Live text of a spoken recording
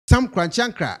Sam Korankye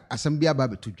Ankrah asambia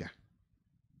ababetudwa.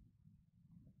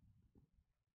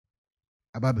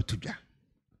 Ababetudwa.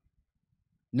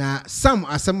 Na Sam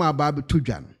asama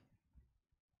ababetudwa no.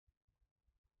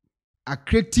 A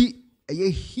create a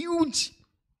huge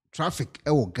traffic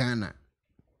ewo Ghana.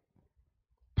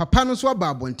 Papa no so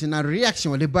ababonte na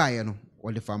reaction wole baaye no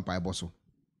wole fampa eboso.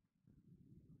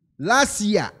 Last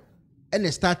year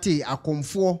ene started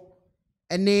akomfo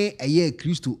ene eye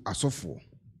Kristo asofo.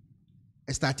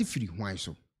 E started free hwan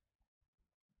so.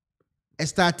 E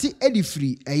started edi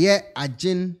free eye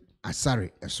agin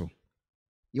asare eso.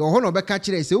 Ye ho no beka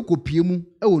kire se ukopie mu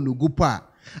ewo no gopo a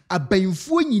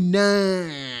abanfo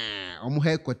nyina omo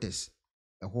headquarters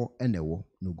eho ene wo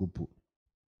no gopo.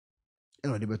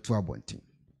 Eno de beto abonten.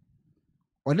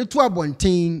 Ode to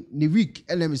abonten ni week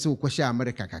elem se okwohye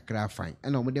America kakra fine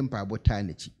ena omo de mpa abota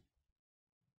na chi.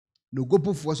 No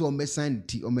gopo fo so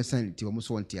omesanity omo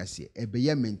so wonte ase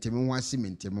ebeye menteme ho ase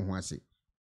menteme ho ase.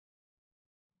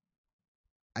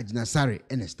 Ajinasare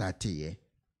ene start ye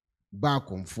ba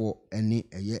komfo ene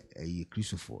eye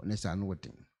Christopher na sa no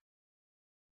woten.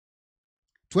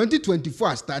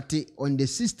 2024 started on the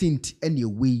 16th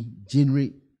anyway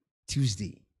January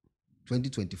Tuesday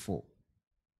 2024.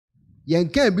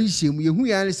 Yankan bi hyem yehu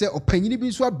ya ne se opanyini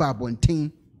bi so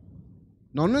ababonten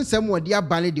na ono nsem wode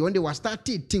abale de onde wa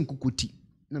started tin kokoti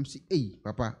nam se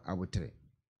papa abotre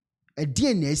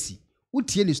edie na asi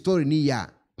utie ni story ni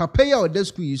ya papa ya oda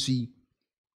school yisu yi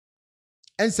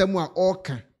ensem a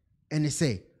oka ene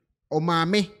se o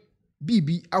maame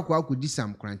bibi akodi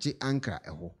Sam Korankye Ankrah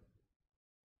eho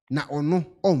na ono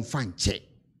omfa nche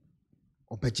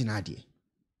opagina ade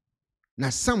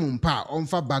na Sam mpa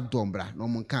onfa backdoor mbra na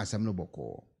omonka asem no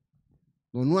boko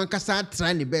no no ankasa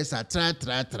try ne besa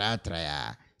tra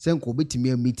ya senko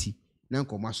obetimi amiti na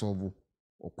nko masovo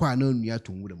okwa na onua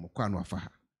tonwure mokwa no afa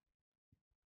ha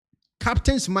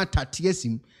Captain Smart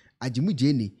atiesim agimu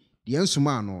jeni de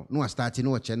ensoma no start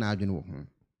no che na adwene wo ho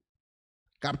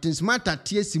Captain Smart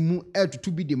atiesimu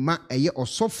etutu bi de ma eye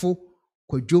osofo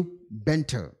Kwadwo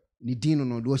Bentel ni dino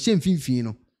no do hye mfimfin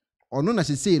no ono na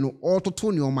sesei no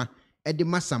ototo ne oma ede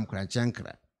ma Sam Korankye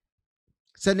Ankrah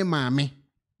se ne maame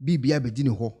bibia bedi ne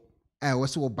ho wo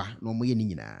se wo ba na omo ye ni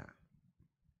nyina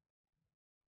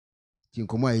ti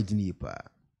nkomo ayedi ni pa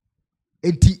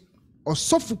enti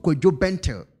osofo Kwadwo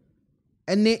Bentel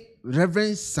ene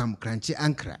Reverend Sam Korankye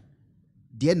Ankrah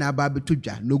de na aba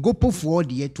betodwa no gopofo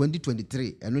de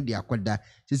 2023 eno de akoda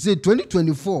sesei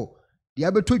 2024 de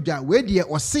abetodwa we de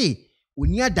ose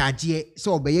oni adaje se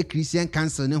obeye Christian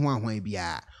Council ne ho ahwan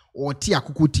bia oti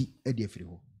akokoti e de afiri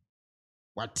ho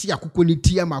wati akoko ni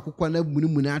tia ma akoko na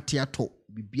munimuni ate ato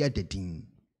bibia dadin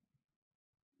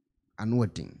anu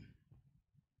odin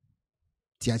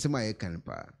ti ansema ye kan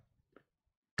pa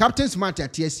Captain Smart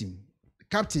atiesim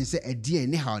captain se edie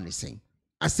ne ha ne sen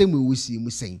asem ewusi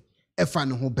mu sen efa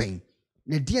ne ho ben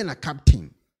na die na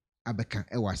captain abeka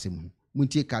e wasem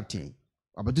muntie captain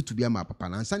abadutu bia ma papa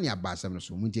na ansa ne aba asem no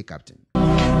so muntie captain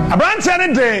Abranche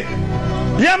ne de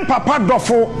yem papa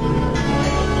dofo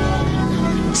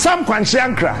Sam Korankye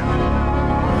Ankrah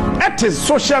it is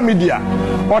social media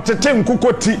or tete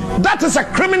nkukoti that is a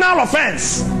criminal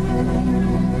offense.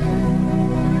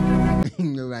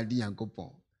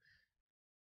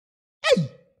 Hey,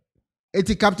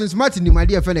 eti Captain Smart ni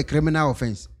madi afa a criminal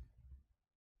offense.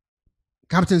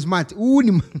 Captain Smart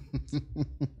uni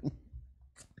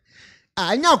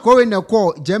anya ko na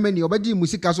ko Germany obadi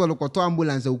musika so lokoto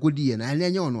ambulance ukodi na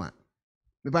anya ono a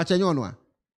me pa anya ono a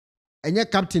enye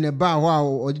captain e ba ho a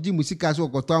odidi musika so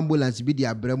lokoto ambulance bi di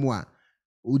abremu a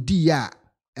odi ya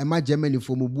ema Germany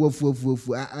fo mobu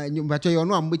afu anyu pa anya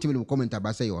ono a mbetimi no comment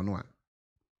abasa ye ono a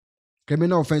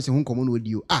criminal offense hu komo no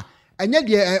odi o enye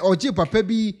de oji papa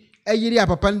bi eyiri a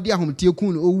papa ndi ahomte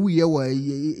kun owu ye wo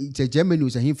Germany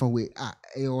usahimfa we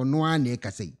ono a na e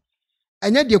kasai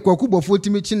anya de kwakubofo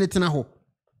timi chi ne tena ho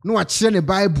no wa kire ne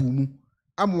Bible mu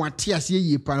amwate ase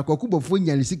yie pa kwakubofo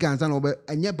nyane sika ansa na oba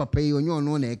anya papa yi onyo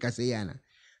no na e kase yana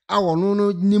awono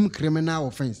no nim criminal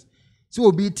offense so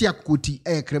obi ti akoti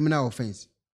criminal offense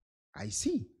I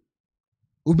see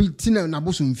obi ti na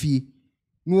bosomfie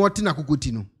no wote na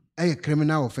kokoti no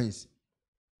criminal offense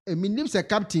me nim se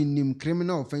captain nim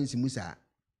criminal offense musa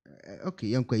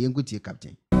okay yenkoti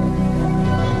captain.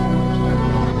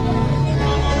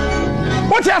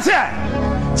 What you say?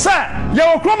 Sir, you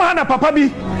will come hana papa bi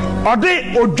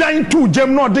ode odwan to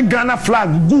jem no de Ghana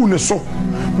flag gu ne so.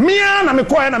 Mia na me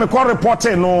call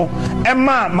reporting no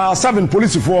Emma mile 7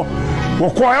 police for wo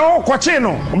call kwache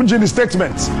no omje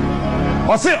statement.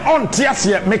 O say on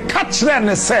tiase me catch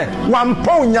ne say wan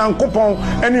pon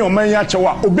Nyankopon ene o man ya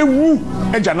chewa obewu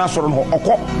eja na soro no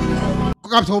okọ.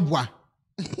 Captain Obua.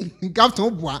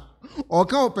 captain boa or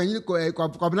come up and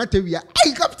Cobnatavia.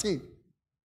 Hey, captain.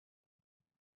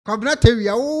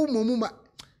 Cobnatavia, oh, Mumma.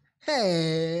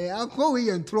 Hey, I'll go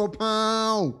and throw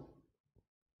pound.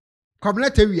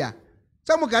 Cobnatavia.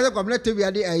 Some guys are Cobnatavia,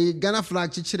 a Ghana flag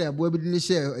chichira, boy, didn't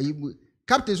share.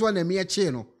 Captain's one a mere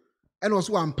channel, and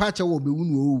also one patcher will be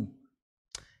woo.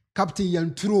 Captain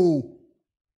Yan True.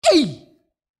 Hey!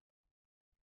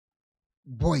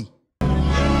 Boy.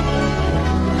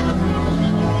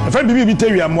 A friend be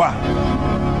tell you, moi.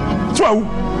 So,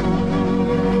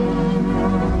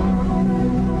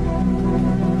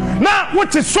 now,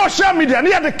 what is social media?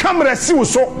 Near the camera, see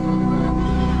so.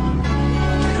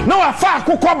 Now, I far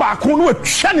cook back on with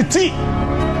sanity.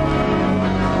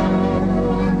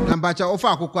 Nambacha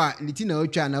ofa akukwa litina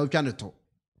otwa na otwa ne to.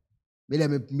 Bele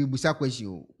me busa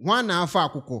question. One na afa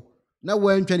akukọ na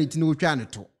wan twa ne tina otwa ne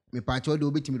to. Me pa cha o de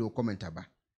obetimi do comment aba.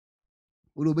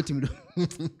 O de obetimi do.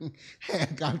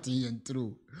 Captain yen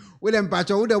true. We dem pa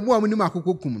cha o de mo amuni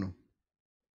makukọ kum no.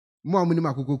 Mo amuni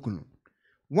makukọ kum no.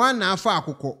 One na afa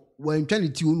akukọ wan twa ne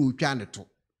ti o no otwa ne to.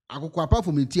 Akukọ apart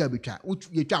from ne ti abetwa,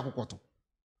 ye twa akukọ to.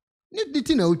 Ni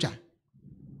tina otwa.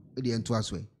 E de ento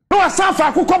aso e. No asafa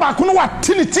akukọ ba ko no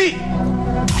watility.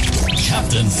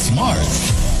 Captain Smart,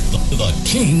 the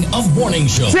king of morning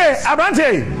show. Say,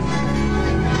 Abrante.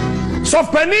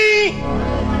 Sofpani.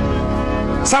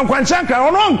 Sankwanchanka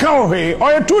ono nka ohe.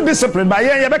 Or you too disciplined by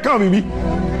ye be kan bibi.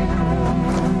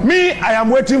 Me, I am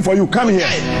waiting for you. Come here.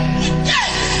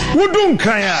 Wudun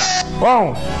kraya.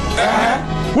 Oh.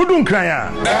 Wudun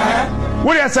kraya.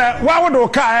 What you say? Why would o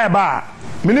ka e ba?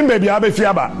 Minim baby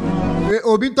abefia ba.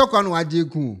 Obi tokwa no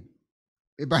ajeku.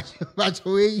 E ba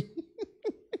we.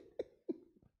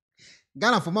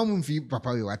 Ghana for mamu mfi papa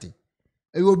we wate.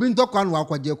 E obi ntokwa no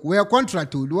akwajeku. We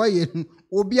contract o do ye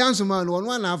obi ansoma no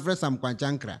ono na afre sam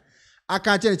Ankrah.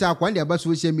 Aka che cha akwa ndi aba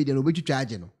social media no obetwitwa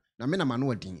age no. Na me na ma no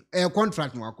odin. E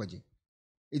contract no akwaje.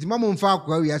 Iti mamu mfa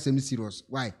akwa we asem serious.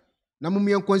 Why? Na mamu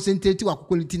yen concentrate wa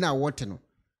quality na wote no.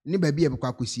 Ni ba bi e bekwa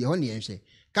akosi e ho ne yen hwe.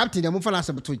 Captain dem fa na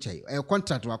asebeto chai. E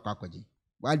contract wa akwaje.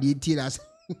 Wa de tiras.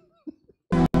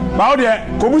 Ba o de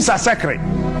kobusa secret.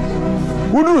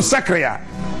 Wudu secret ya.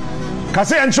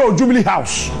 Kase encho Jubilee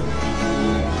House.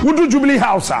 Wudu Jubilee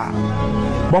House a.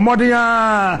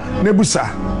 Bomodia nebusa.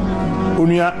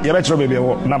 Onua ye be chiro bebe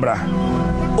wo nabra.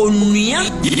 Onua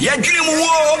ye dwene mu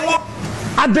wo.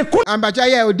 Adeko Ambacha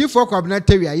yeah odi for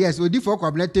Cobnatavia. Yes, odi for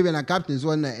Cobnatavia na captains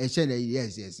one yes.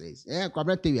 Yeah,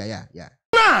 Cobnatavia yeah.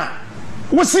 na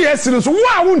wo see yes so wo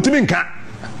a wontimi nka.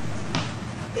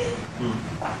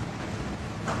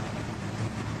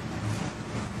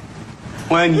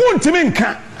 When Wontimi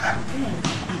nka.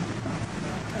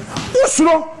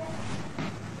 Usuro.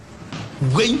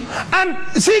 And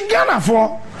see Ghana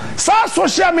for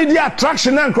social media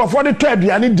attraction and for the third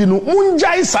and di no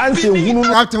munjai sanse hunu.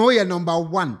 Captain we are number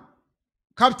 1.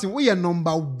 Captain we are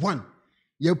number 1.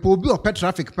 Ye po bi opet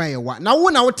traffic pan ye wa. Na wo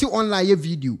na wo ti online ye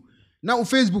video. Na o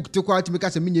Facebook te kwa ti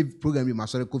make say me program bi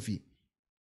masore kofi.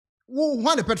 Wo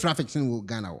one the pet traffic sin wo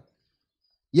Ghana wo.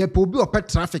 Ye po bi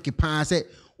opet traffic pan say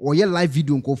o ye live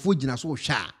video nkofo gina so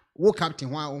hwa. Wo captain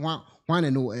one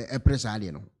no press ali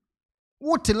no.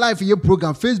 What live ye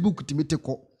program Facebook ti me te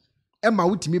ko. Emma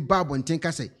wutimi babo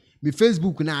ntenka say me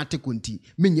Facebook na ateko nti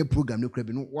menye program no kra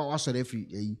bi no wa sore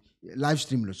free live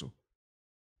stream no so.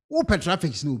 Wo pet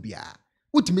traffic no bia.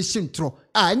 Wutimi shintro.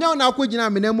 Nya na akogina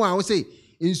amenamu a wo say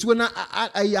nsuo na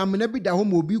amena bi da ho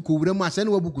ma obi ko wura mu ase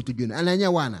na wabuku to dweno.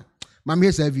 Ananya wana. Ma me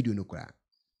hesa video no kra.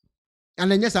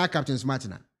 Ananya sa Captain Smart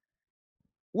na.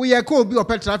 Wo ye ko obi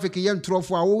opet traffic ye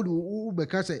ntrofo a wo be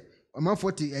ka say ama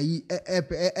 40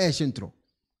 shintro.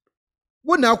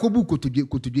 Wo na akobu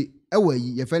kotodwe ewa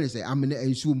yi ye fele say amene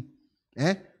ensum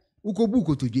ukobu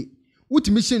kotodwe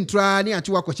wutimi shintro ne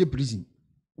ache wakɔhye prison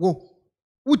wo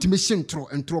wutimi shintro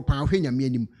entro pa hwenya me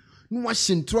anim no wa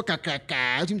shintro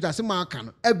kakaka atimi tase ma aka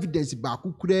no evidence ba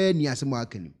akukura ni ase ma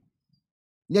aka nim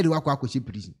ne de wakɔhye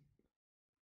prison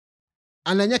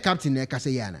ananya captain na ka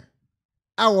say yana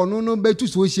a wono no betu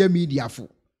social media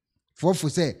fo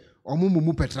say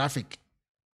omumu pe traffic.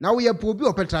 Now we are poor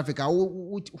pe traffic.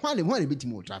 Why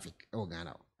betting more traffic? Oh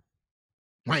Ghana.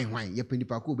 Why? Ye penny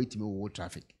parko betting more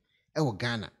traffic. Oh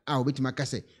Ghana. I'll bet my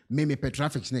case. Me pe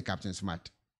traffic snake Captain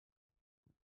Smart.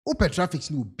 O pe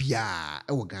traffic no bia.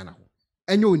 Oh Ghana.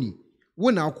 Enyoni. Wo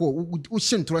na ko wo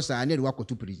shintro sa na de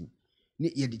wakoto prison.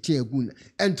 Ni ye de tie gun.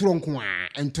 Entro nko a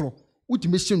entro.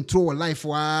 Utimi shintro life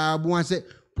wa bo an say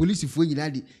police fo nyina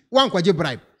di. Wan kwaje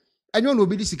bribe. Enyo no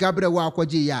obi di sika bre wa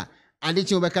akwaje ya ade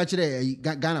chi obeka kire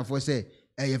Ghana for say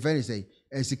ye very say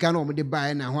sika no mo de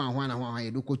buy na ho ye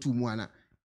do kotu mu ana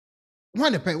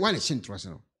wan shintro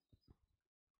no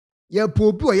ye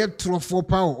popi o ye trofo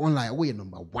power online we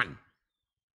number 1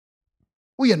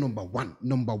 we number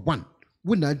 1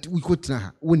 we na we ko tena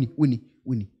ha woni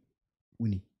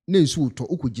na nsu to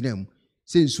okogina mu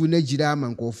se nsu na gira ama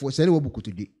nkofo se ne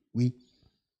wobukotode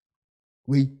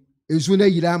we nsu na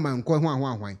gira ama nko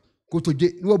hwan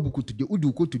kotode ne wobukotode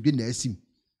udu kotode na asim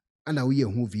ana we ye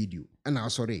ho video ana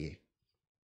asore ye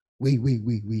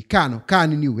we kan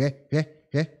ni we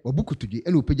wobukotode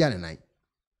ene opagya ne nan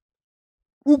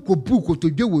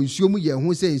ukobukotode wo nsuo mu ye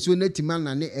ho se nsuo na tima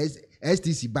na ne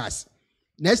STC bus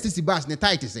na STC bus ne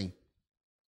tight sen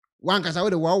wan kasa we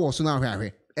de wo so na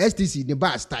ahwe STC ne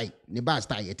bus tight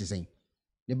etisen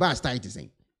ne bus tight etisen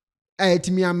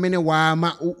etimi amene wa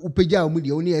ma upagya mu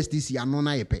de oni STC ano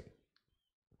na yepe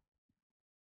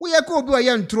wo ye ko obi o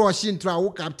ye ntro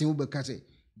wo captain wo be ka se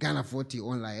Ghana 40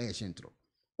 online shintro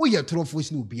wo ye tro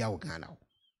force ni obi a wo Ghana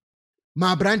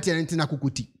ma brantie ntina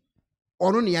kokoti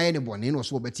ono ne yaye ne bone no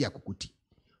so obeti akokoti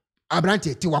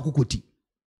abrantie ti wakokoti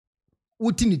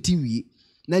uti ni tiwie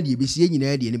na de besi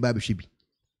nyina de ne ba behwe bi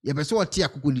ye be so ote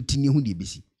akokoti ti ni hu de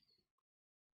besi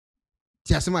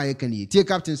ti asema ye kan ye ti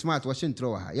captain smart wo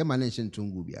shintro ha ye ma na shintro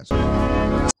ngu bi aso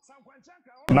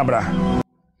nabra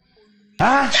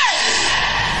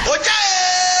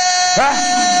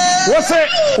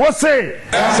wose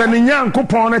se ni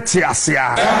nyankopon ne ti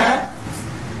asea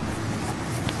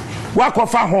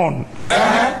wakofa hon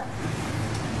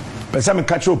pesa me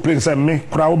catch up prince me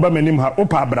kura wo ba manim ha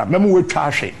opa abra memu wetwa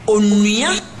ahwe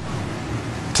onua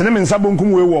tene me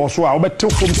nsabonkum we wo so a wo betew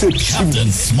fom se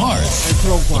Captain Smart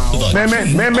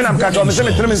me nam catch up me se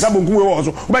me tene me nsabonkum we wo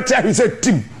so wo betew ahwe se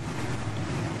tim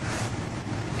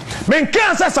men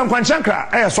kansa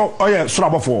sankwanchankra so oye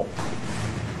surabofo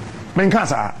men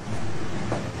kansa.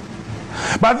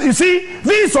 But you see,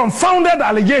 these unfounded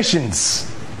allegations.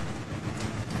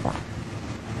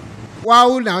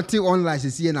 Wow, now take online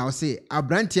see now say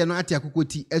abrantie no ate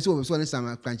akokoti eso so ne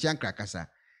sam Kwankye kasa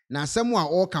na asem a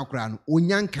o ka kura no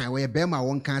onyankan we be ma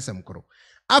won kan asem koro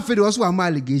afede also am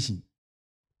allegation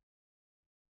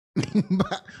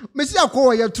me see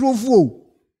akọ ye trofu o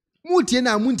mutie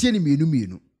na muntie ni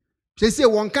mienu se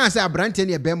won kan say abrantie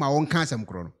ne be ma won kan asem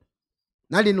koro no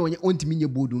na de no ontimi nye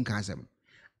bodu kan asem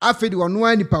afede ono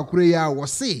ani pakuro ya wo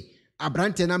se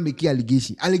abrantie na make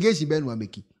allegation be no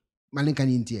make malinka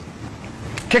ni ntie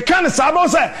kekan sabo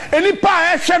se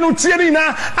enipa ehwe no tie ni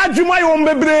na adwuma ye won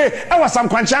bebre e wasam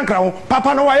Kwankye ho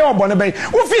papa no waye obone ben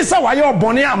wo fi se waye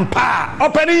obone ampa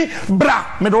opani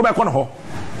bra me do be ko no ho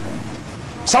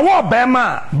sa wo be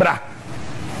ma bra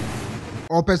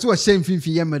opeso o shem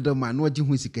finfin ye medoma na oji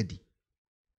hu sikadi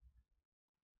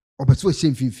opeso o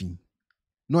shem finfin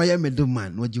no ye medoma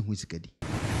na oji hu sikadi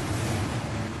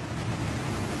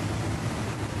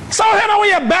so here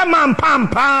we are Batman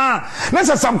pampa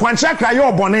nessa some Kwankye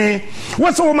yo bone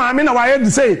we so maame na waye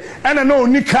say ena no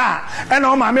nika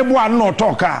ena o maame boa no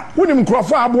toka wonim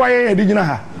krofo aboa ye de gina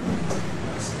ha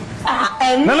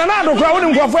na do kra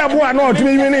wonim krofo aboa no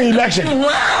timi win election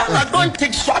I don't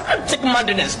take short and take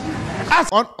madness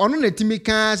ono na timi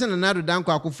kan se na do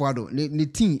danko akofo ado ne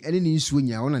tin ene ne nsuo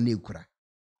nya ona na ekura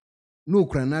no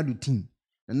kura na do tin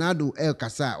na do el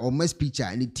kasa o ma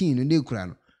speaker ne tin no na ekura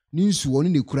no ninsu oni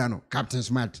ne kura no Captain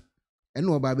Smart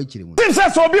eno oba be kire mu tim se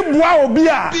so bi bua obi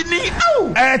a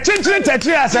chinchin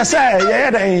tetri asese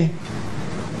ye den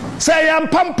se yam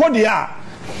pampo dia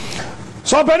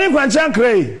so pani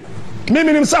Kwankye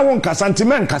minim sa won kasa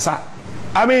sentiment kasa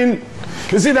I mean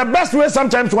you see the best way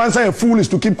sometimes to answer a fool is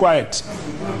to keep quiet.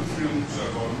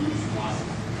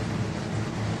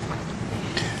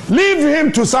 Leave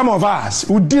him to some of us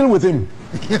who deal with him.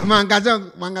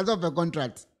 mangazo per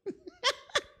contract.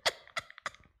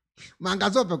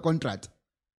 Mangazo per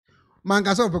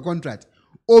contract.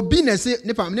 Obi na se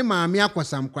ne maame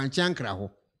akosam Kwankye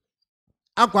ho.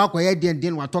 Akwa ye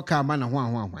den wa toka ama na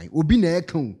ho. Obi na e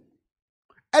kan.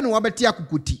 Ene wo beti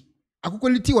akukoti.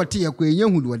 Akukoliti wote ye kwa enye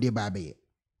hu de ba be.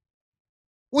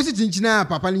 Wo si tinchina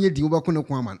papa ne di wo beko ne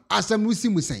ko ama. Asem no si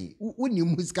musan. Woni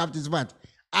mu Captain Smart.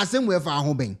 Asem we fa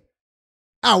ho ben.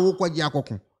 A wo kwaji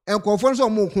akoko. Enkofo so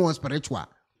mo ko spiritual.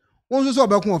 Wonso so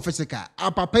obekun physical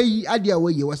apapa yi ade a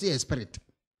waye wo say spirit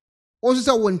wonso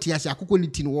so wonti ase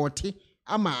akokoliti no wote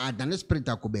ama adane spirit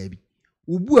akoba bi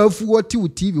ubu afu wote wo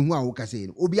TV hu a wo kase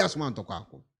no obi asoma ntoko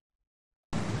akọ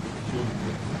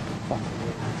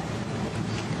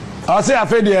ase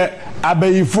afa de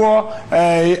abayifo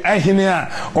ehene a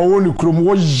owo ni krom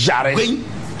wo yare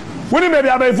woni me bi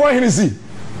abayifo ehene si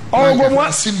owo mo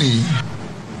asini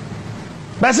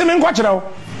bese me nkọ kire wo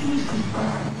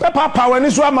papa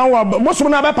when so ama wo bosom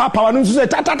na papa when so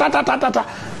ta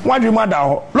what you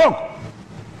mother look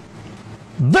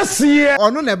This year. Or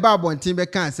no, never bontin be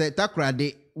can say Takra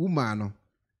de woman.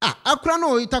 Ankrah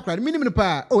no Takra, minimum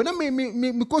pa. Oh, na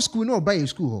me go school no buy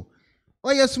school.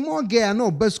 Oh, yes, small girl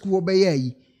no best school by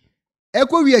ye.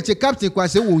 Eko we che captain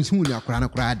kwase won hu ni Ankrah na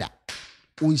krada.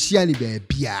 Onhia ni ba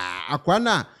bia. Ankrah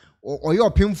na oyo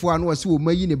pemfo ano wase wo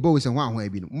mayi ne bows en hwan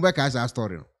bi no. Mbeka asa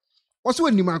story no. Wase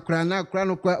woni Ankrah na Ankrah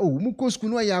no kwa oh mu go school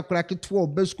no ya Ankrah keto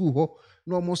best school ho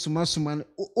no mo soma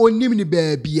onim ni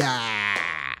ba bia.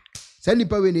 Say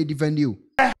nipa we ne defend you.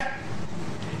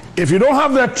 If you don't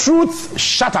have the truth,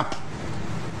 shut up.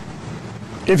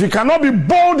 If you cannot be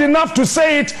bold enough to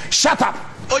say it, shut up.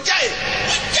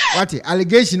 What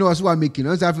allegation was what making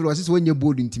us after was when you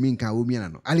bold into me can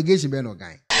women no allegation be no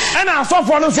guy. And I saw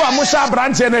for no so amusha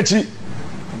branch energy.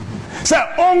 Say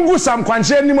ongu sam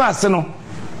kwanche ni mu ase no.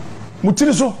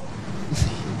 Mutiri so.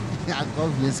 Ya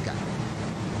obvious ka.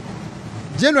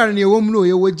 January ne wom no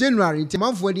ye wo January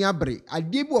ntimanfo ni abre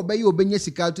ade bi obaye obenya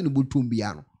sika to ne botum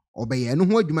bia no. Obaye no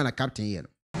ho adwuma na captain ye no.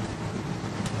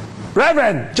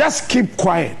 Reverend, just keep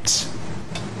quiet.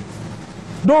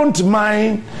 Don't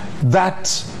mind that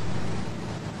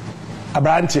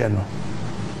Abrantiano.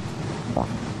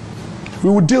 We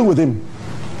will deal with him.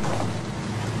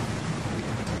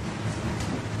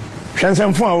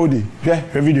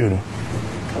 Video.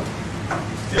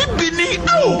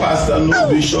 No pastor, no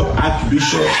bishop,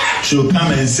 archbishop should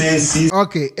come and say,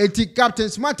 okay, eti Captain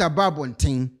Smart Babon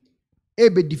thing.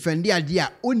 Ebe defendi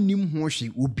adia onim ho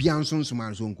hwe obi anso so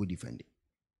manso nko defendi.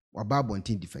 Wa Babon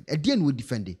thing defend. Ade no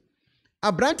defendi.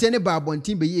 Abrante ne Babon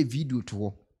thing be ye video to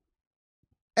ho.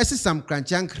 Ese Sam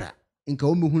Ankrah nka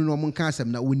o mehunu no monka asem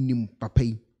na onim papa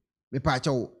yi. Me pa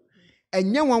acha wo.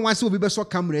 Enye wanwase obi be so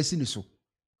camera si ni so.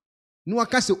 No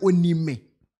aka se onim me.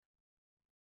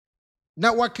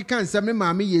 Na wakeka nsem ne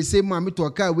maame yese maame to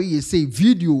aka we yese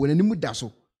video wona ni mu da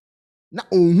so. Na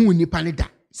onhu nipa ne da.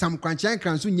 Sam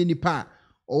Ankrah nso nye nipa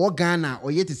owo Ghana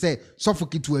oye te say sofo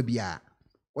kitua bia.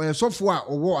 Oye sofo a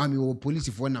owo ami o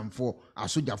police fo namfo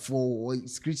asoja fo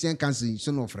Christian council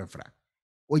so no frefra.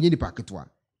 Onye nipa kitua.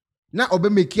 Na obe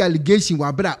make allegation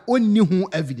wa bra onni hu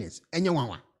evidence enye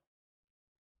wanwa.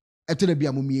 Eto na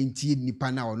bia momie ntie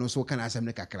nipa na ono so kana asem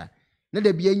ne kakra. Na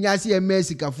da bia nya se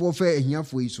emesikafo fa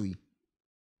ehiafo iso yi.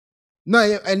 Na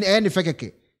ene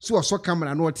fekeke so oso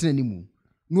camera na otena ni mu.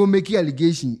 No make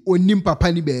allegation onim papa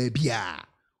ni ba bia.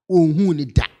 Onhu ni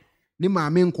da. Ni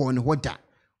maame nko ne hoda.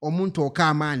 Omunto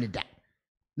ka ma ne da.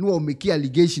 No make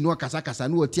allegation no kasa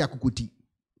no oti akokoti.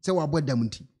 Se wa bodam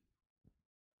nti.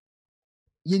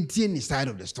 Yentie ni side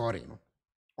of the story no.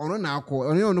 Ono na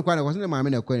akọ ono kwa na kwase maame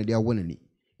na kwa ne dia wona ni.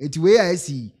 Enti we a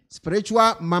si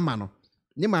spiritual mama no.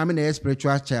 Ni maame na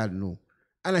spiritual child no.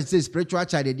 Ana say spiritual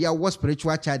child dia was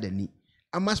spiritual child ani.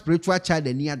 Ama spiritual child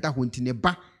ani ada ho nti ne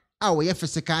ba a we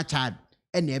physical child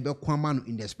ene ebe kwama no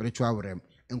in the spiritual realm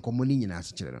enkomo ni nyina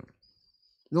ase kire no.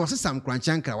 No se Sam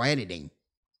Ankrah wa ye ne den.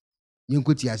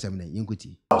 Yenkoti asem na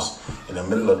yenkoti. In the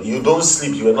middle of you don't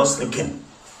sleep, you are not sleeping.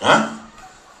 Huh?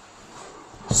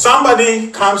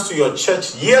 Somebody comes to your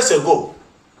church years ago.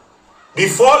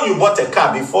 Before you bought a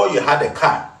car, before you had a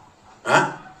car,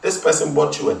 huh? This person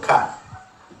bought you a car.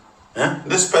 Huh?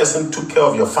 This person took care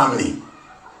of your family.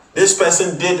 This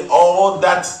person did all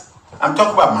that. I'm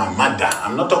talking about my mother.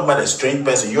 I'm not talking about a strange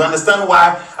person. You understand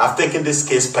why I've taken this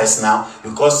case personal?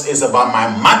 Because it's about my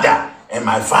mother and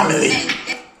my family.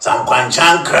 Sam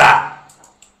Ankrah.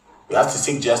 You have to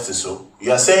seek justice. So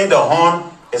you are saying the horn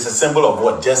is a symbol of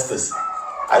what? Justice.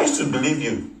 I used to believe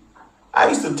you. I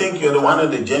used to think you're the one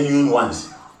of the genuine ones.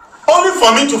 Only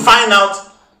for me to find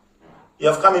out you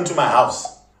have come into my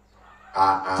house.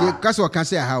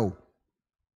 How?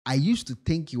 I used to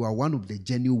think you are one of the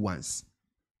genuine ones.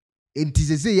 And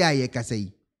say ya ye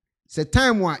kasai. Se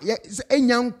time wa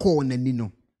enyanko na ni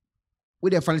no.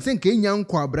 We the fancy ke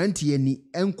enyanko abranti ani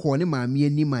enko ne maame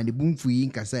ani ma ne bumfu yi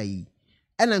nkasa yi.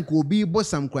 Ena nko obi bo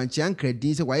Sam Ankrah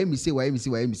din se waye mi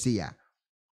se ya.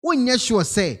 Wonya sure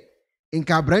say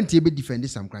nka abranti be defend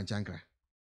Sam Ankrah.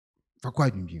 Fa kwa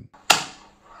dwindwim.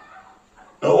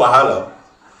 No wahala.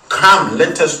 Come,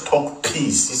 let us talk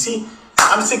peace. You see,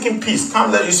 I'm seeking peace.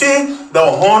 Come, you see, the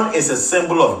horn is a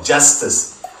symbol of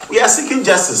justice. We are seeking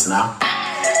justice now.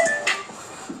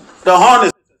 The horn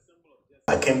is a symbol of justice.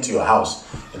 I came to your house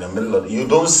in the middle of you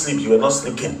don't sleep, you are not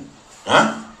sleeping.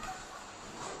 Huh?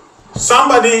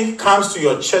 Somebody comes to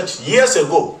your church years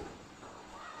ago.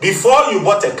 Before you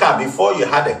bought a car, before you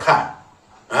had a car.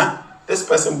 Huh? This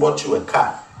person bought you a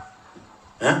car.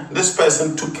 Huh? This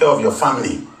person took care of your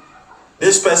family.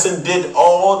 This person did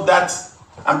all that.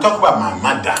 I'm talking about my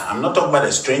mother. I'm not talking about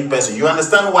a strange person. You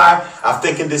understand why I've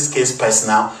taken this case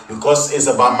personal? Because it's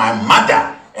about my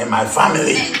mother and my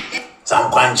family.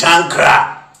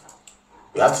 Ankrah.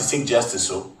 You have to seek justice.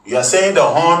 So you are saying the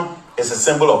horn is a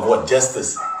symbol of what?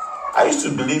 Justice. I used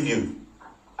to believe you.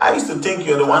 I used to think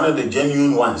you're the one of the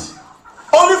genuine ones.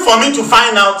 Only for me to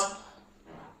find out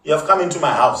you have come into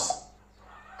my house.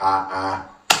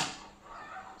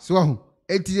 So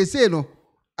it is a say no.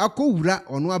 Ako wura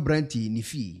ono abranti ni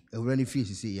fi. Ewura ni fi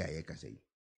sisi ya ye kasa yi.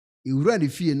 Ewura ni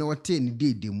fi na wote ni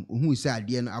dedem. Ohun se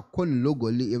ade no akọ ni logo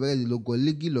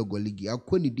ligi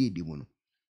akọ ni dedem no.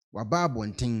 Waba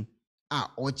abonten a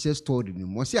oche story ni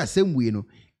mo se asɛmwe no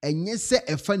enye se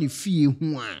efa ni fie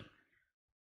hu a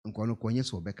nkono konye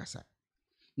so obekasa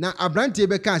na abrante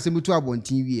beka asɛmutu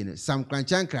abonten wie no Sam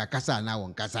Ankrah kasa na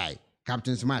won kasa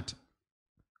Captain Smart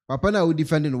papa na wo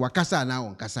defend no wakasa na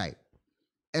won kasa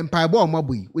empaibo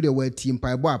omabui wo de wa tie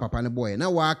empaibo a papa ne boy na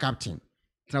wa captain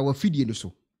tra wa fidie no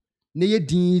so na ye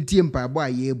din tie empaibo a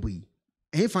ye bui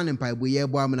ehe fa ne empaibo ye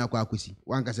bo amna kwa akosi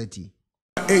wan kasa tie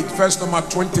 8 verse number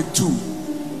 22.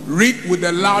 Read with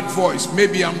a loud voice.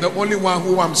 Maybe I'm the only one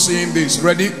who am saying this.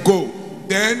 Ready? Go.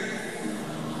 Then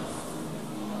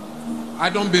I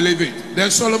don't believe it.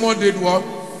 Then Solomon did what?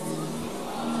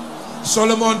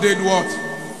 Solomon did what?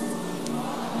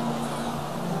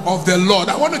 Of the Lord.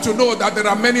 I want you to know that there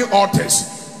are many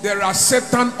altars. There are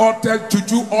Satan altars,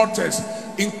 juju altars.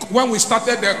 When we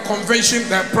started the convention,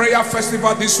 the prayer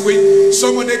festival this week,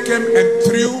 somebody came and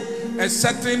threw a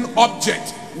certain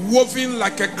object woven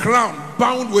like a crown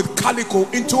bound with calico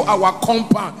into our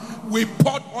compound. We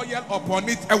poured oil upon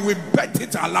it and we burnt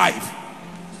it alive.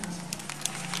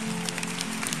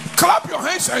 Clap your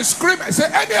hands and scream and say,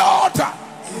 any altar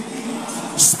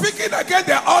speaking against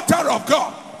the altar of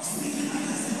God,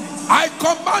 I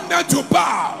command them to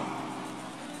bow,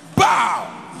 bow,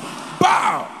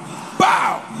 bow,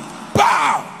 bow,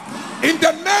 bow in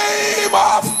the name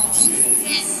of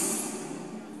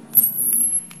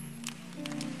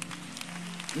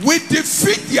we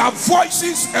defeat their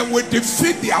voices and we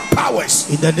defeat their powers.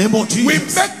 In the name of Jesus.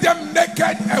 We make them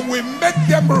naked and we make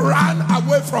them run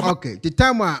away from. Okay, the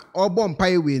time obo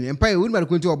empire win ma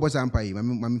kwenti obo sampire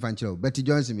mami fanchiro Betty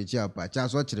Johnson me chia pa cha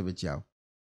so chire be chia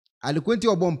ale kwenti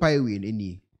obo empire win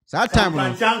eni sa time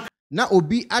no na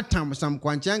obi atam Sam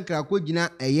Ankrah kogina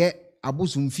eye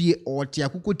abosumfie ote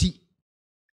akokoti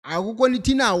akokoni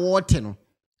ti na wote no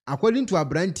according to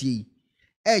abrantie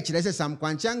kire se Sam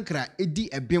Ankrah edi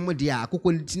ebem de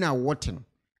akokoni ti na wote no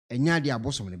enya de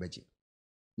abosom ne beje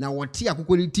na wote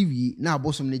akokoni ti wi na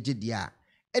abosom ne je de a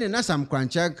ene na Sam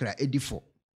Ankrah edi fo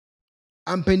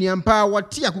ampani ampa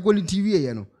wote akokoni ti wi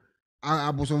ye no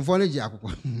abosomfo ne je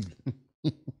akokon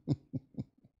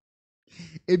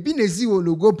ebi nezi wo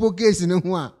no go case ne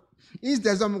ho a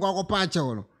instead some kwakopa ache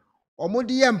wo no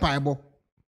omodi ye mpaebo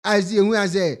azi ehu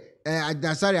aze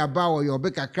adasari abawo yo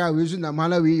be kakra we zu na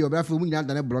mala we yo bra fa mu nyina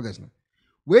dane bloggers no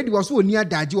we di wo so oni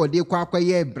adaje ode kwa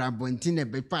ye brabonti ne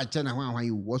be fa ache na ho ahwan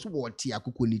yi wo so wo ti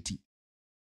akokoniti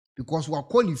because wa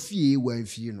call ni fie wan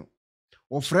fie no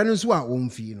wo frɛ no so a wo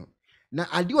mfie no na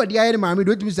ade ode aye ne maame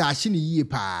do tumi sa ahye ne yie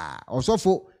pa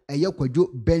osofo eye kwadwo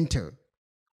bentel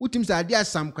utim sa ade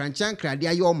Sam Ankrah ade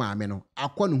aye o maame no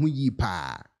akɔ no ho yi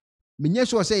pa menye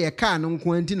so se ye ka no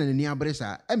nko anti na nani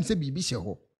abresa em se bibi hye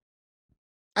ho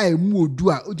ai mu odu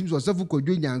a utim so sefo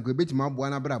kwadwo nyanko betima aboa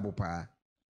na brabo pa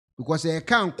because ye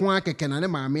ka nko akeke na ne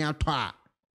maame atɔ a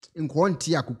nko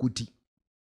nti akokoti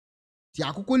ti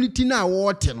akokoti na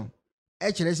wote no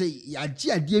kire se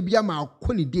yagye ade bia ma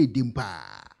akɔ ne dedem pa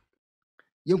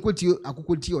yenkoti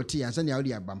akokoti ote ansa ne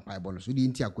awde abampa ebo no so di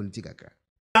nti akonti kakra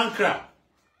Ankrah,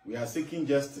 we are seeking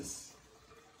justice.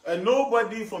 And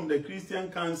nobody from the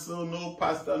Christian Council, no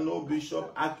pastor, no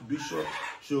bishop, archbishop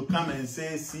should come and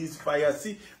say ceasefire.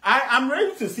 See, I'm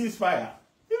ready to cease fire.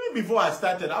 Even before I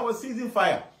started, I was seizing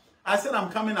fire. I said,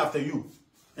 I'm coming after you.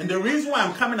 And the reason why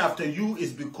I'm coming after you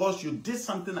is because you did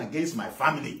something against my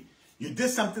family. You did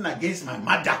something against my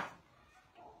mother.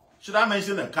 Should I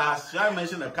mention the cars? Should I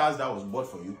mention the cars that was bought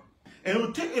for you?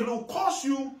 And it will cost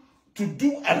you to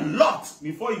do a lot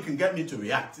before you can get me to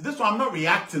react. This one I'm not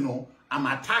reacting, no. I'm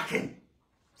attacking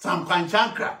Sam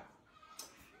Ankrah.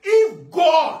 If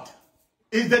God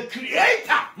is the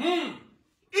creator,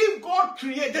 if God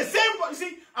created the same God,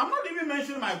 see, I'm not even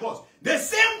mentioning my God. The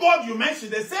same God you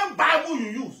mentioned, the same Bible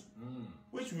you use,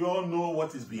 which we all know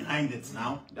what is behind it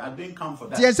now. That didn't come for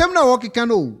that. Yes, I'm not walking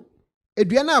cano.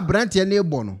 Edriana Brantia ne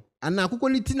bono, and na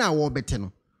kukoliti na wo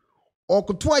beteno. Or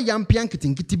kutua yampian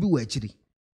kitibi wechiri.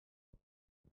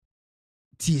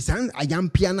 Tisan a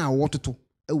yampiana water to.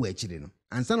 Ewechire no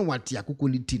ansa no wate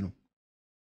akokoliti no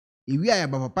ewi aya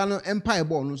papa no empire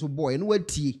ball no so boy no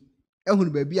watie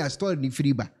ehunu ba bia story ni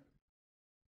free ba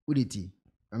udeti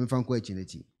am fan ko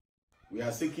echi. We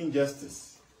are seeking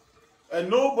justice. And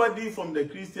nobody from the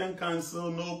Christian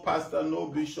council, no pastor, no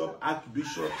bishop,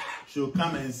 archbishop should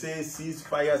come and say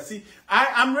ceasefire. See,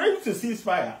 I'm ready to cease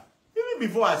fire. Even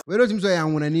before I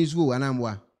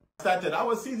started, I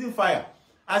was seizing fire.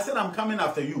 I said, I'm coming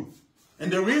after you.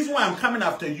 And the reason why I'm coming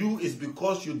after you is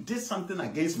because you did something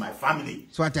against my family.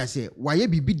 So what I say, why you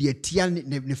be the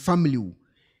tian family?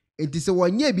 It is a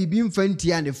 1 year be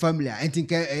infantia and the family. I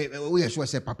think we are sure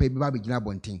say papa baby gina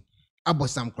bonting. Abo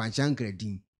sam Korankye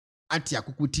din. Ati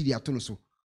akukuti di atono so.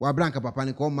 Wa branka papa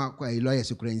ne ko ma kwa lawyer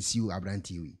se kuransi u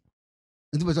abranti wi.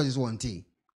 Nti be so just one thing.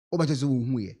 Oba so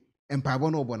hu ye.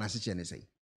 Empabo no obo na se che ne sei.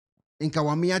 Nka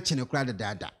wa me ya che ne kura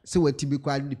dada. Se wati bi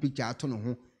kwa di picture atono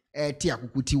ho. Ti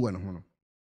akukuti wo ne ho no.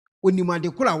 Onimade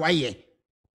kura wa ye.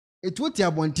 Etu oti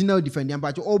abonti na defend am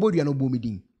ba cho obodua no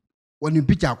bomidin. Woni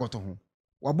picture akoto ho.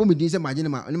 Wa bomidin se magine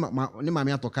ma ne ma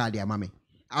me atoka de amame.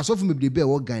 Asofu me bebe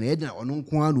wo gan e na ono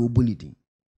nko a na obonidin.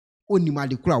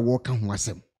 Onimade kura wo ka ho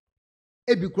asem.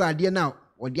 Ebi kura de na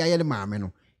odi ayele maame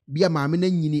no. Bia maame na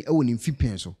nyini e woni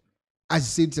mfipen so.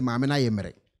 Asise ti maame na ye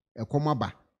mere. Ekom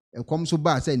aba. Ekom so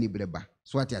ba sa ni breba.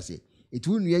 So ati ase.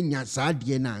 Etu nu anya saa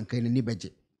de na anka ni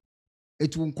beje.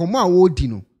 Etu nkomo a wo di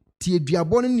no. Ti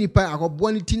eduabon ni nipa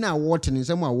akobo ni ti na wo te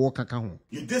nsem a wo kaka ho.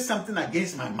 You did something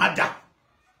against my mother.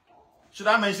 Should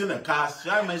I mention the cast?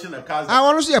 Should I mention the cast? I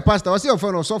want to see a pastor. I see a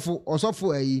friend Osofo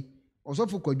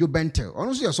Kwadwo Bentel. I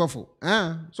want to see a Sofo.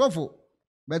 Sofo.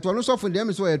 But one Sofo them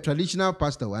is a traditional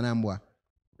pastor when I'm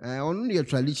only a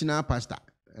traditional pastor.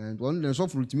 And one the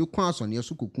Sofo to me on your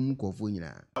sukukum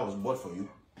kofuina. I was bought for you.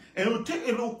 And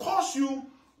it will cost you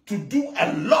to do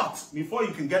a lot before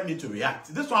you can get me to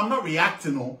react. This one I'm not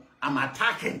reacting, no. I'm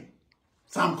attacking.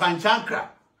 Some Ankrah.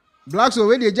 Blacks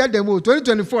already adjust them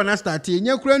 2024 na start in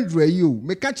your current dray you.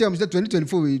 Me catch them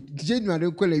 2024 January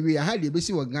we I had the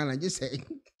basic of Ghana just say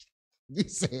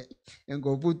and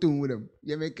go put with them.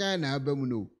 You make kind of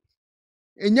no.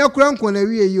 In your current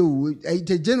corner you a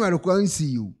January can see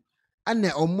you. And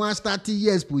the almost 30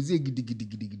 years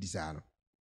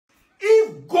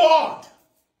if God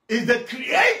is the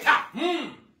creator,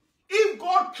 if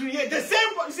God created the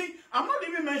same God, see, I'm not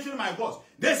even mentioning my gods.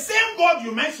 The same God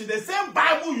you mentioned, the same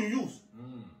Bible you use,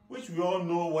 which we all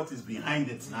know what is behind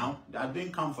it now. I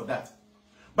didn't come for that.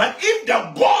 But if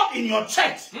the God in your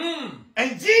church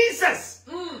and Jesus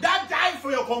that died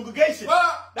for your congregation,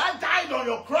 that died on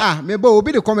your cross. Maybe will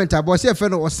be the commenter, but say a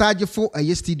friend or Sergeant for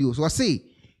a studio. So I say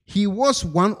he was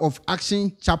one of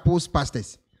Action Chapel's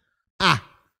pastors.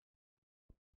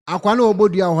 Akwano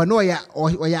obodia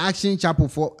or ya Action Chapel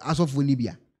for as of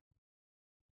Libya.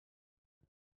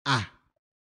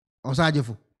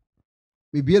 Osajefo.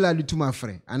 We be allowed to my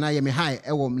friend, and I am a high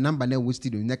number never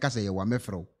wasted in Necasa or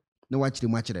Mefro. No watch the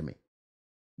match of me.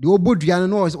 The obodia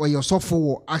knows or your soft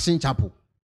for Action Chapel.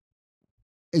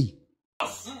 Hey.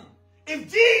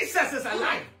 If Jesus is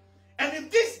alive, and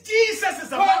if this Jesus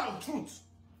is a man of truth,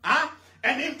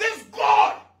 and if this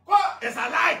God is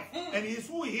alive and he's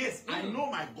who he is, I know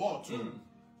my God too.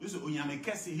 This is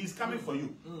Unyamekesi, he's coming for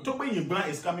you. Tobe Yibla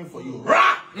is coming for you.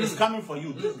 Ra is coming for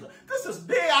you. This is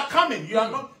they are coming. You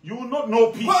are not, you will not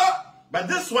know peace. But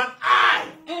this one, I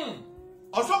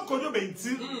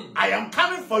am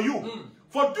coming for you.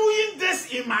 For doing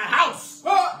this in my house.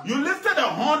 You lifted the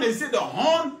horn and said the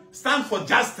horn stands for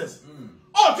justice.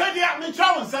 Oh, tell me,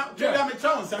 challenge, sir. Tell me,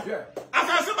 challenge, sir.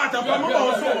 Assassin Batapomo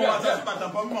also. Assassin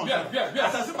Batapomo.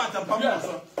 Assassin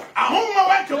Batapomo. I won't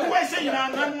wait to wait saying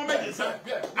I'm no medicine.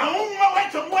 I won't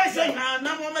wait to wait saying I'm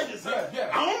no medicine.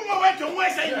 I won't wait to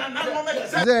wait saying I'm no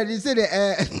medicine. He said,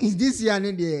 this year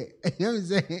in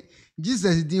the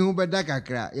Jesus didn't who better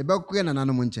Ankrah. About Queen and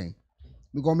Anamonchain.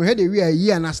 Because we had a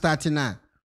year and a starting now.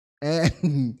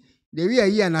 The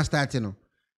year and a starting.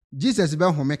 Jesus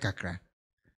about home Ankrah.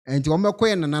 And to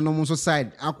Omakoy and Anomonso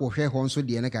side, Aqua hair honso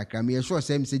the Ankrah. Me assure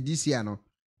Sam said this year no.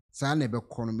 San ebe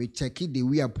kono me check it the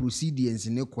we are proceedings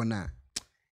in Ekona.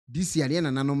 This year and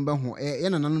Nanomba ho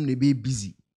nanom ne be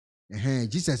busy.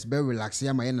 Jesus be relax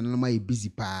ya ma nanom busy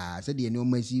pa. Said the no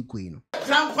mercy queen.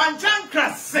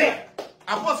 Ankrah say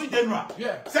Apostle General.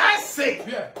 Say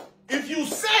if you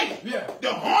say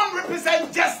the horn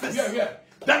represents justice,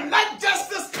 then let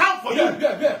justice come for you.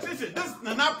 This is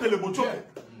not Pelebocho.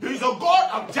 He's a God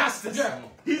of justice.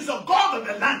 He's a God of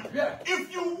the land.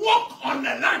 If you walk on the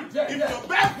land, if you're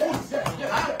barefoot,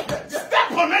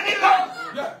 step on any land,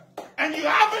 and you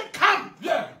haven't come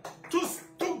to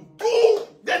do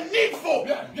the needful,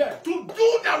 to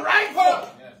do the right thing,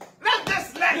 let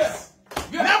this legs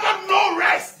never know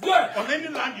rest on any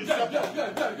land you step on.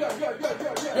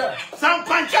 Some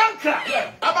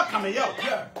Ankrah, Abba Kameyel.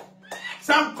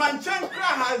 Some Ankrah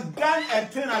has done a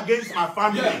thing against my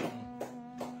family.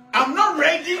 I'm not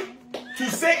ready to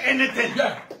say anything.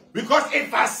 Yeah. Because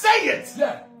if I say it,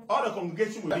 Yeah. all the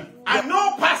congregation will be. I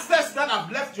know pastors that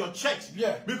have left your church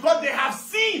because they have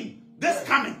seen this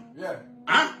coming. Yeah.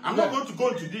 Huh? I'm not going to go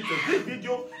into details. This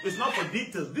video is not for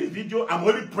details. This video, I'm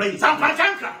only praying.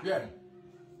 Ankrah. Yeah.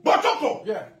 Botoko.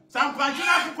 Yeah. Ankrah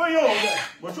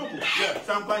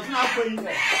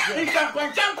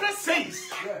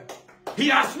says he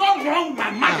has not wronged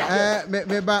my mother.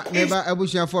 Meba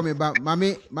ebushia for meba.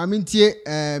 Mami ntie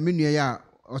me nua ya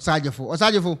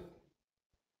Osajefo.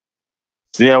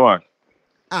 Senior one.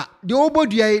 The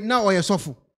obodua na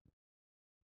oyesofo.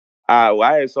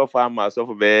 Why so far myself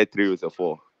be 3 years or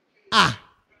 4?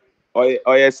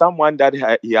 Or someone that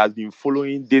he has been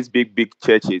following these big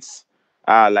churches.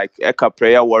 Like Eka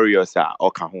prayer warriors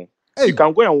or Kahun. You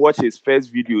can go and watch his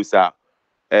first videos.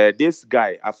 This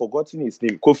guy, I've forgotten his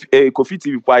name. Kofi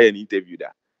TV Pie an interview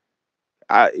that.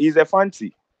 He's a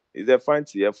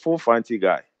full fancy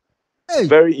guy.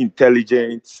 Very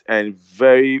intelligent and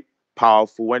very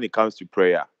powerful when it comes to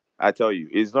prayer. I tell you,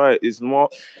 he's not a small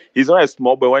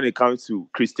boy when it comes to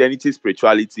Christianity,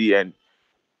 spirituality, and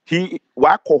he who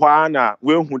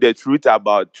the truth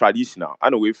about traditional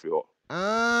and away for you.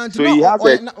 So he has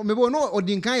maybe no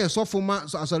odinkan yesofo ma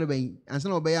sorry ben anse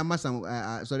na obey amasam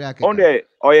sorry akeka on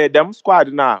the them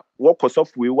squad na work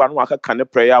soft we one waka kan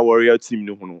prayer warrior team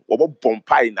no no obo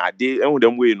bompai na dey ehun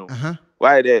dem we no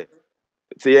why there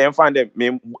say you find them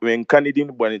men Canadian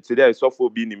born today sofo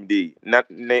bi nim dey na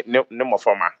ne mo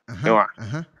forma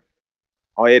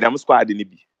them squad ni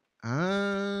bi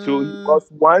so he was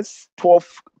once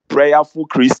 12 prayerful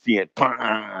Christian.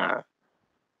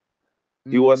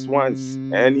 He was once,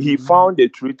 and he found the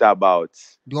truth about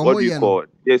what we call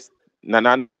this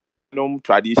Nananum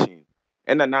tradition.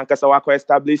 And Nankasa wako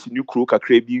established new crew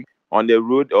kakrebi on the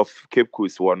road of Cape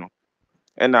Coast one.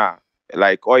 And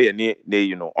like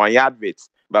you know on your adverts.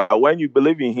 But when you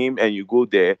believe in him and you go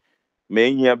there,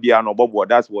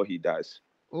 that's what he does.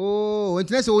 Oh,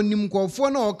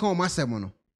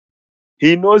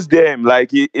 he knows them.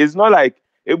 Like it's not like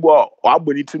he has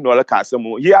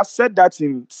said that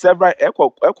in several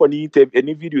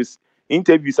interviews and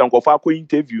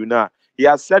interview now. He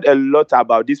has said a lot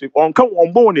about this. He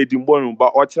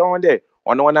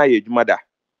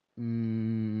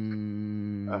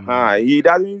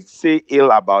doesn't say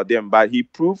ill about them, but he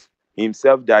proved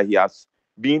himself that he has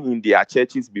been in their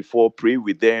churches before, pray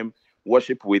with them,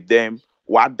 worship with them.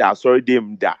 What that sorry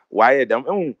them that why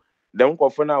them them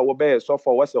kofuna wo be so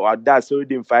for what's that sorry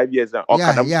them 5 years and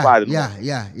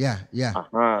yeah.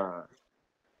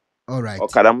 All right.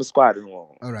 Okadam squad.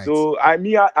 All right. So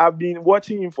I've been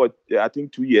watching him for I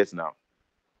think 2 years now.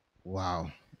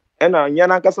 Wow. And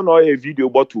Yana Kasa no a video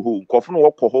about to who Kofuna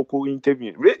wo kohoko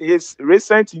interview. His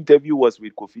recent interview was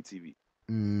with Kofi TV.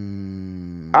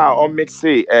 On make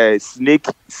say snake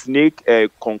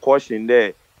concussion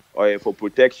there or for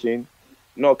protection.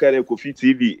 No carry Kofi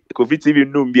TV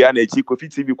no be an Kofi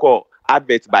TV call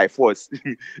advert by force.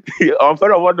 I'm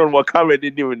for one on what camera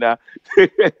didn't even now.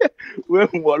 When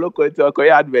we look at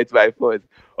advert by force.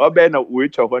 Or ben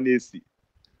which of honesty.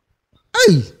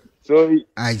 So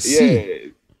I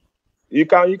see. Yeah. You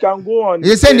can go on.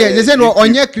 They say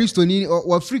on your Christo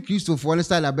or free Christo for one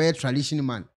style about traditional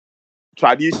man.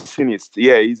 Traditionist,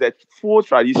 yeah, he's a full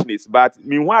traditionist. But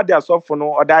meanwhile, there's so for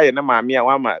no other and one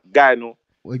guy no.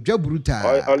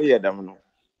 Only them no.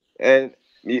 And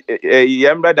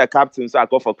remember the captain so I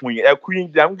call for Queen. A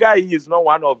Queen, that guy is not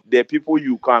one of the people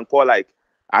you can call like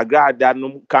a guy that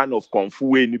no kind of kung fu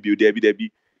way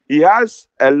He has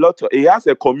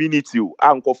a community. You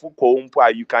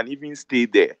can even stay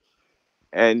there.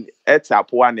 And it's a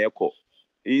one echo.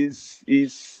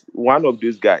 He's one of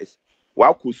those guys.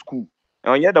 Waku school.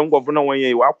 And yet, don't governor 1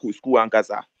 year. Waku school and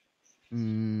kasa.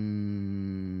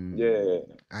 Yeah,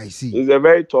 I see. He's a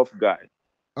very tough guy.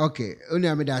 Okay, only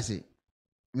Amidasi.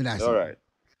 All right.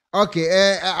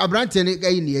 Okay, Abranten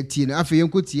in the 18. After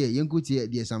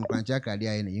Yankuti, there's some Korankye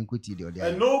there in Yankuti.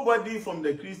 And nobody from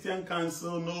the Christian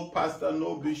Council, no pastor,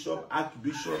 no bishop,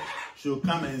 archbishop should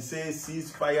come and say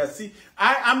ceasefire. See,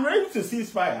 I'm ready to cease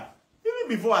fire. Even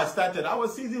before I started, I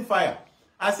was ceasing fire.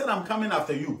 I said, I'm coming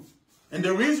after you. And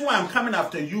the reason why I'm coming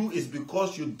after you is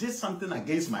because you did something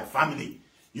against my family.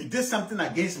 You did something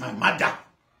against my mother.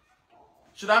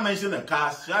 Should I mention the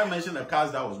cars? Should I mention the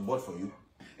cars that was bought for you?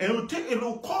 And it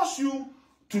will cost you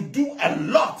to do a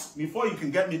lot before you can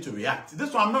get me to react.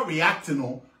 This one I'm not reacting,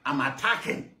 no. I'm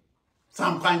attacking.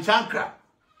 Ankrah.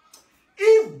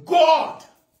 If God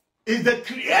is the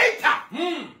creator,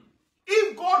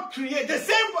 if God created the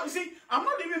same God, you see, I'm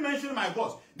not even mentioning my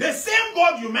gods. The same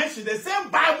God you mentioned, the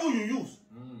same Bible you use.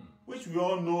 Which which we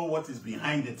all know what is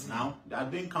behind it now. I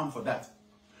didn't come for that.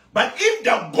 But if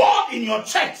the God in your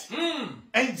church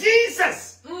and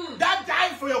Jesus that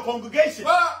died for your congregation,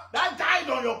 that died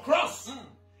on your cross,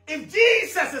 if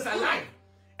Jesus is alive,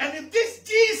 and if this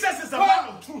Jesus is a man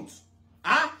of truth,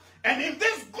 and if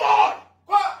this God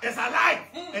is alive,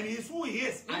 and he is who he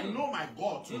is, I know my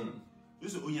God too.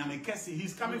 This is Unyamekesi,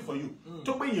 he's coming for you.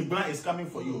 Tobe Yibra is coming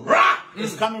for you. Ra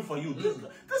is coming for you.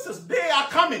 This is, they are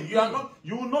coming. You are not,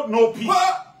 you will not know peace.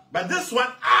 But this one,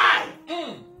 I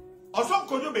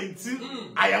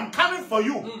am coming for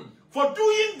you. For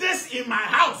doing this in my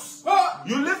house.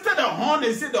 You lifted the horn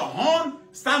and said the horn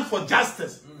stands for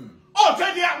justice. Oh,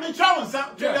 tell me challenge, sir.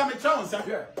 Tell me challenge,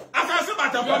 sir. Assassin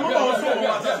Batapomo also.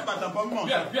 Assassin Batapomo.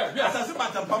 Assassin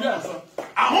Batapomo also.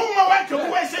 I won't wait to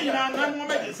waste in a number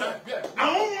medicine.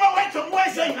 I won't wait to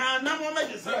waste in a number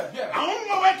medicine. I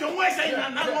won't wait to waste in a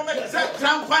number medicine.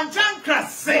 Some Ankrah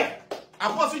say,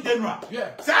 Apostle General.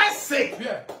 So I say,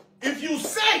 if you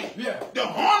say the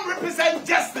horn represents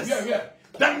justice,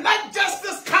 then let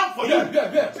justice come for you.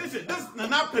 This is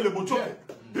not payable.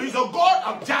 He is a God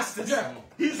of justice.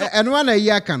 And one a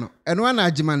yakano, and one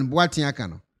Ajiman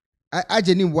Boatiakano.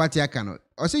 Ajenim Boatiakano.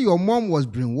 I say your mom was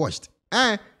brainwashed.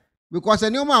 Because I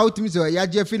know my ultimate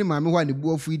Yaja feeling my one the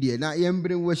boy feed. Now I am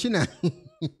brainwashing. God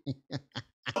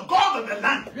of the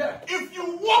land. If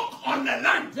you walk on the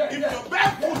land, if you're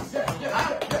barefoot,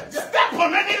 step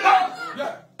on any land,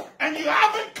 and you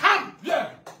haven't come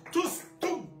to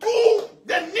do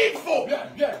the needful,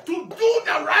 to do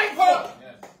the right for,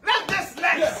 let this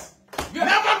legs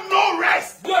never know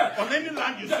rest on any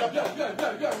land you step on.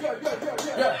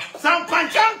 Some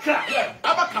Ankrah,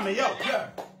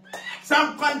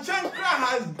 some Ankrah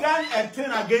has done a thing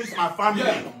against my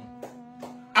family.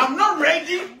 I'm not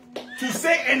ready to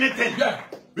say anything.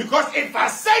 Because if I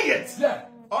say it,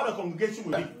 all the congregation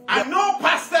will leave. I know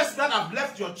pastors that have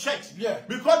left your church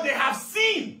because they have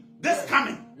seen this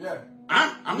coming.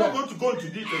 I'm not going to go into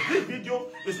details. This video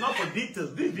is not for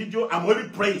details. This video, I'm only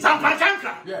praying. Some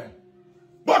Ankrah.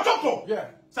 Botoko.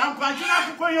 Some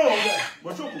Ankrah.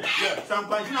 Botoko. Some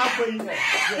Ankrah.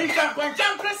 If some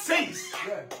Ankrah says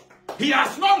he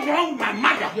has not wronged my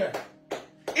mother,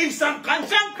 if some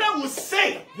Ankrah will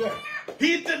say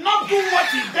he did not do what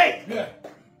he did,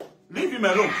 leave him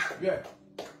alone.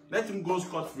 Let him go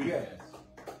scot-free.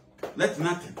 Let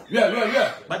nothing.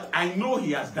 But I know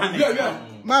he has done it.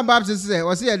 My babs say,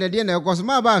 was here the dinner because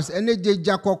my babs and the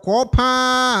Jacko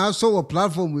Copa so a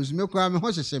platform with me. I'm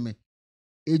Hosheme.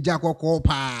 A Jacko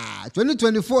Copa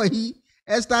 2024 he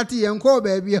started and call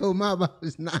baby. Oh, my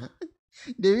babs now.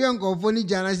 The young company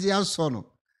Janasi and Sono.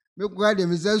 Make why the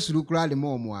Mrs. Suru cry the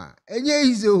more. And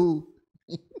yes,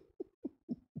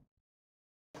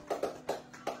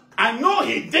 I know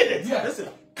he did it. Listen,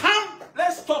 come,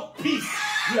 let's talk peace.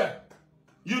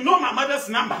 You know my mother's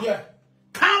number.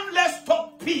 Come, let's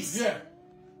talk peace.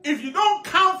 If you don't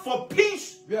come for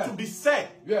peace to be said,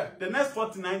 the next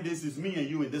 49 days is me and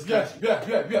you in this country.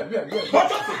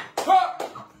 What up?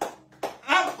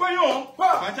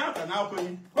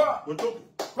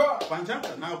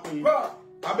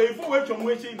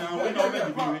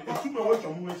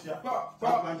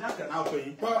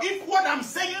 If what I'm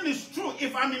saying is true,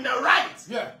 if I'm in the right,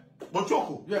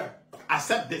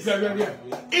 accept this.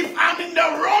 If I'm in the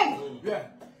wrong,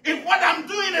 if what I'm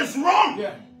doing is wrong,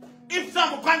 if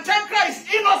some Ankrah is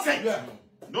innocent,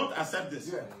 don't accept this.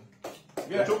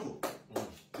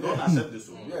 Don't accept this.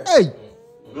 Hey!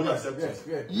 Don't accept this.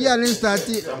 Yeah,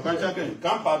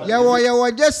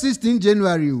 just 16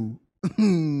 January.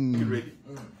 Get ready.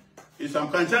 If some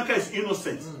Korankye is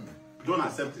innocent, don't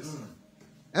accept this.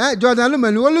 Jordan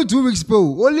Lumen, only 2 weeks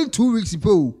ago. Only 2 weeks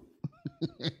ago.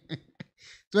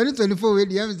 2024, we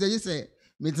say,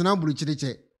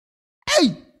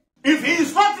 hey! If he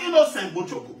is not innocent,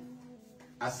 Bochoko,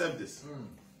 accept this.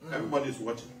 Everybody is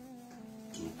watching.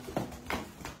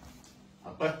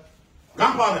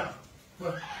 Grandfather,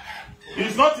 he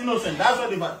is not innocent. That's what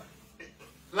they've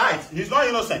lied. He's not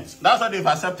innocent. That's what they've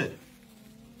accepted.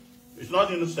 He's not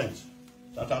innocent.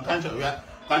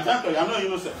 Korankye, you are not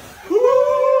innocent.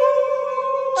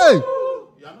 Hey!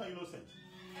 You are not innocent.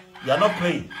 You are not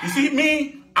playing. You see,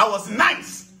 me, I was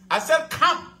nice. I said,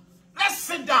 come, let's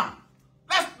sit down.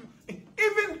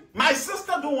 Even my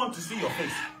sister don't want to see your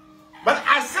face. But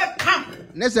I said, come.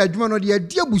 Let's sit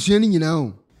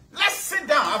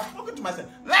down. I've spoken to myself.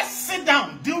 Let's sit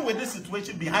down. Deal with this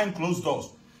situation behind closed doors.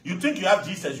 You think you have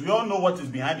Jesus. We all know what is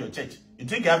behind your church. You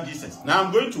think you have Jesus. Now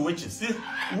I'm going to witches. See,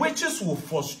 witches will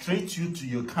frustrate you till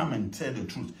you come and tell the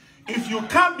truth. If you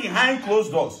come behind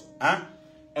closed doors, and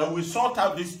we sort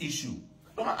out this issue,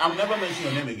 I'll never mention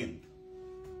your name again.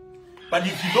 But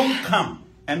if you don't come,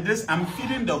 and this, I'm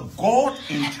feeding the God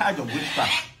in charge of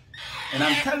witchcraft. And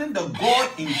I'm telling the God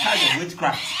in charge of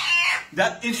witchcraft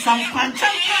that if some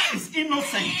Korankye is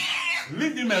innocent,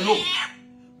 leave him alone.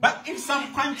 But if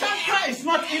some Korankye is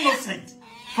not innocent,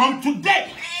 from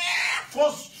today,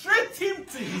 frustrate him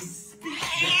till he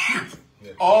speaks the truth.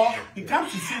 Or he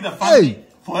comes to see the family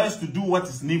for us to do what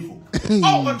is needful.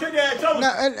 Oh, but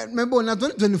remember, now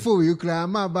 2024, you cry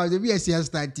about the BSC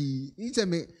starting. It's a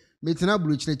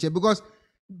because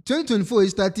 2024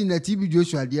 is starting the TB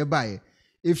Joshua nearby.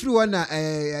 If you want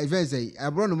to say, I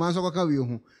brought a man so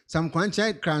some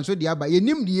Korankye crowns so the you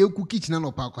name the cookie kitchen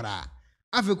or pakora.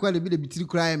 I feel quite a bit of between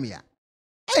crime here.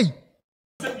 Hey!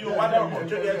 I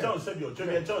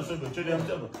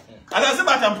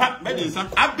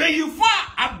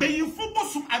beg you for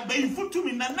bosom, I beg you for to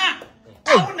me, Nana.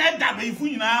 I won't have that beg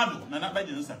you now. Nana,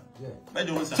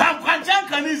 Sam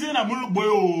Korankye is in a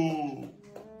muluboy.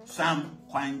 Sam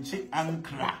Korankye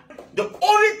Ankrah. The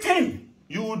only thing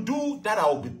you will do that I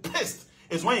will be pissed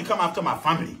is when you come after my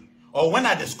family. Or when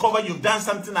I discover you've done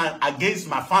something against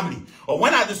my family. Or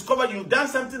when I discover you've done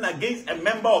something against a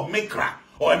member of MZBel's.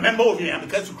 Or a member of the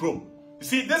American Chrome. You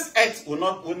see, this earth will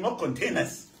not contain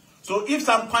us. So if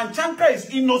some Korankye is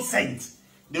innocent,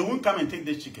 they won't come and take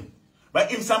this chicken. But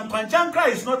if some Korankye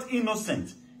is not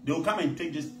innocent, they will come and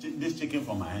take this chicken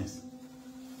from my hands.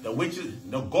 The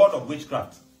God of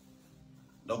witchcraft.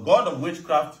 The God of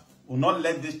witchcraft will not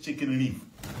let this chicken live.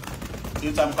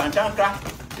 If some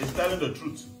Korankye is telling the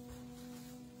truth,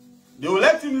 they will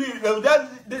let him live.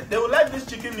 They will let this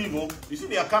chicken live. Oh, you see,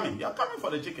 they are coming. They are coming for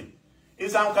the chicken.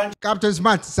 Captain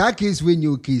Smart, sa case when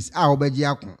you case,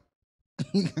 Captain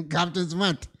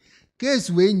Smart, case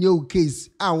when you case,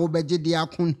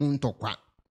 Tokwa.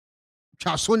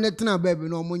 Chaso netina baby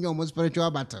no money spiritual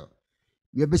battle.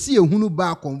 You be see a hunu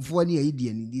back on for any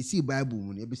idea in the sea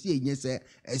Bible. You be see yes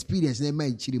experience name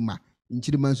in Chirima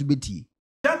Subeti.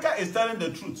 Korankye is telling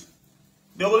the truth.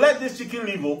 They will let this chicken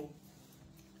live.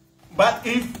 But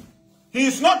if he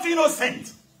is not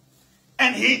innocent,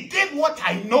 and he did what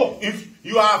I know, if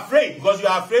you are afraid, because you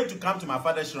are afraid to come to my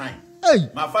father's shrine.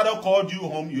 Hey. My father called you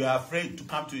home, you are afraid to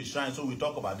come to his shrine, so we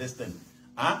talk about this thing.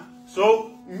 Huh?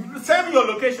 So, send me your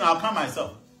location, I'll come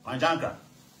myself. Ankrah.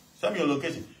 Send me your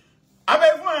location.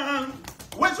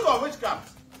 Witches of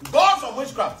witchcraft, gods of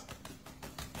witchcraft,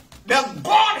 the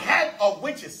godhead of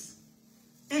witches.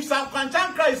 If some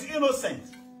Ankrah is innocent,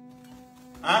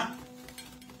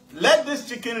 let this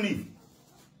chicken live.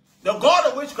 The god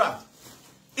of witchcraft.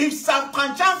 If some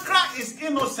Ankrah is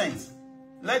innocent,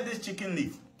 let this chicken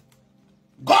live.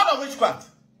 God of witchcraft.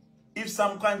 If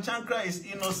some Ankrah is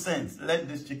innocent, let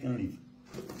this chicken live.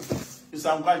 If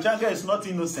some Ankrah is not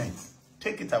innocent,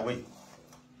 take it away.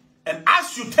 And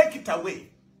as you take it away,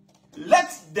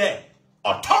 let the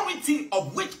authority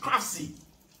of witchcraft see.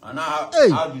 And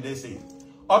how do they say it?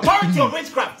 Authority of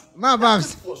witchcraft. My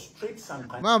babs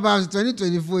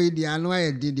 2024 the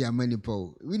annual did the money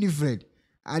Paul. Winifred.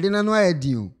 I didn't know I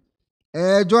do.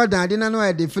 Jordan, I didn't know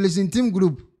I did. Felicin team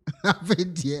group. I've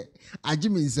here. I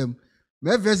Jimmy some.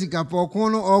 My Vesica for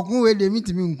corner or kun where they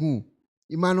meet me in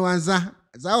Emmanuanza.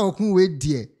 Zao kun wait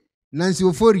dear. Nancy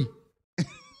Ofori.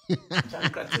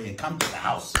 Come to the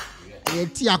house.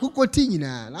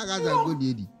 Tina. Like I good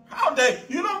lady. How dare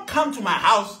you don't come to my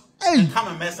house and come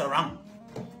and mess around.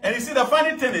 And you see, the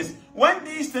funny thing is, when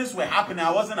these things were happening,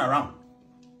 I wasn't around.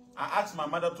 I asked my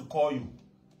mother to call you.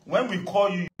 When we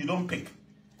call you, you don't pick.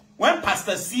 When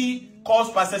Pastor C calls,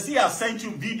 Pastor C has sent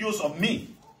you videos of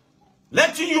me,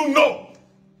 letting you know,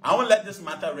 I won't let this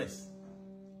matter rest.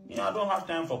 Yeah, I don't have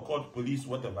time for court, police,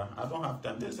 whatever. I don't have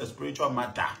time. This is a spiritual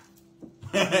matter.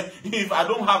 If I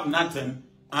don't have nothing,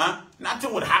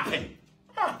 nothing would happen.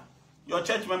 Your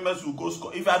church members will go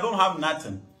score. If I don't have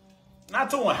nothing,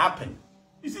 nothing will happen.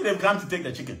 You see, they've come to take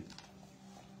the chicken.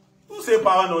 Who say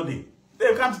power no day?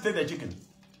 They've come to take the chicken.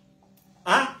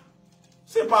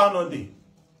 Say power no day.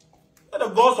 Let the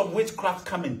gods of witchcraft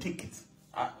come and take it.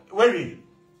 Where are you?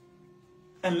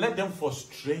 And let them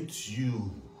frustrate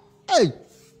you. Hey!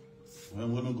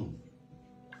 I'm going to go.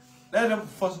 Let them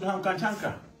frustrate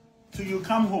Ankrah till you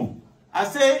come home. I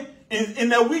say,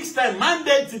 in a week's time,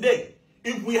 Monday today,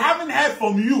 if we haven't heard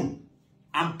from you,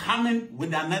 I'm coming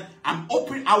with a net. I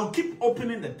will keep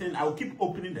opening the thing. I will keep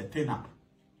opening the thing up.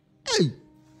 Hey!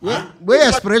 We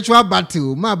a spiritual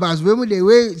battle. My boss, we the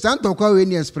way Santo call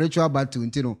we a spiritual battle,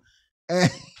 you know. Hey!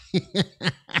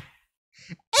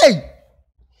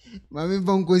 Mami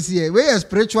bongo see we a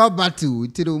spiritual battle,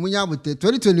 you know. Munya with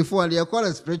 2024 they call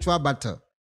a spiritual battle.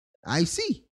 I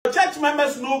see. Church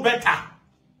members know better.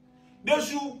 They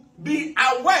should be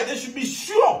aware. They should be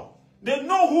sure. They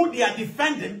know who they are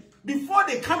defending Before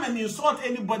they come and insult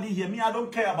anybody here, me, I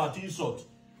don't care about insult.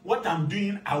 What I'm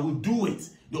doing, I will do it.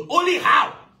 The only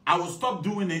how I will stop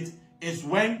doing it is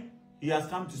when he has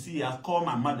come to see, he has called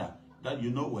my mother, that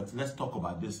you know what, let's talk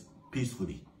about this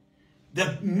peacefully.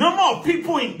 The number of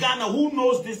people in Ghana who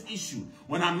knows this issue,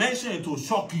 when I mention it will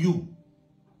shock you.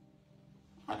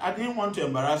 I didn't want to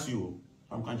embarrass you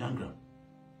from Ankrah.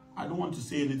 I don't want to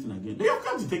say anything again. They have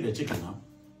come to take the chicken now.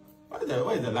 What is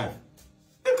the life?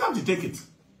 They've come to take it.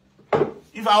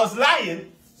 If I was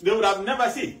lying, they would have never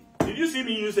said, did you see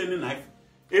me use any knife?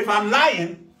 If I'm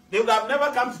lying, they would have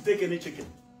never come to take any chicken.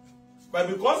 But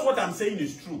because what I'm saying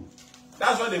is true,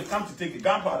 that's why they've come to take it.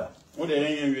 Gunpowder. You're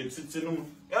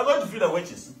going to feed the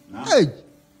witches. Huh? Hey.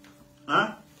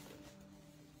 Huh?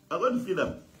 I'm going to feed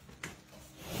them.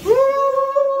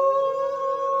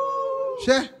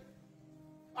 Sure.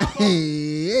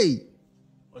 Hey.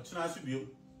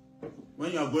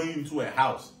 When you're going into a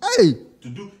house, hey, to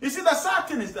do, you see, the sad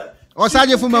thing is that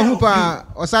Osaje Fuma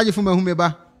Hupa, Osaje Fuma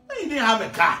Humeba. You didn't have a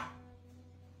car.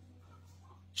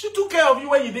 She took care of you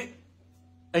when you did,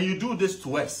 and you do this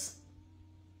to us.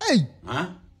 Hey, huh?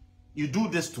 You do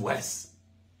this to us.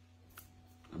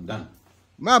 I'm done.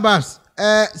 My boss,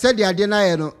 said the idea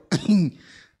na no.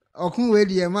 Okun we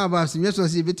die my boss, me so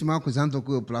see bit ma kusanto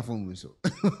ko platform so.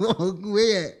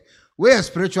 We a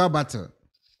spiritual battle.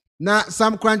 Na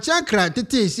Sam Korankye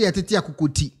tete isi tete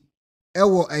akokoti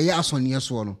ewo eye asone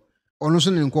so no ono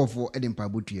so ne nkofo e de mpa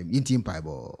botuam yinti mpa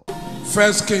bo.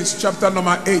 1 Kings chapter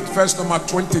number 8 verse number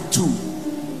 22.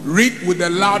 Read with a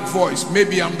loud voice.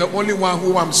 Maybe I'm the only one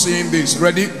who I'm saying this.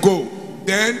 Ready? Go.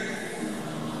 Then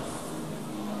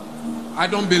I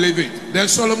don't believe it. Then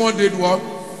Solomon did what?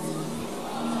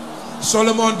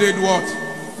 Solomon did what?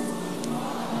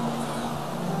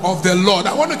 Of the Lord.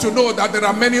 I wanted to know that there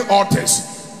are many altars.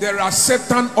 There are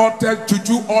Satan altars,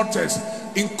 juju altars.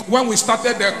 When we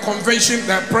started the convention,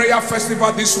 the prayer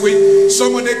festival this week,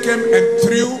 somebody came and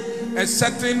threw a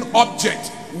certain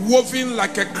object woven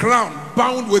like a crown,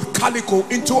 bound with calico,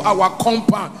 into our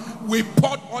compound. We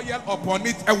poured oil upon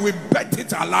it and we burnt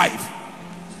it alive.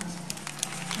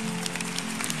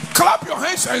 Clap your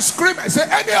hands and scream and say,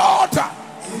 any altar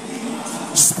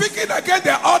speaking against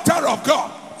the altar of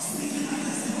God,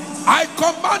 I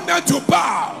command them to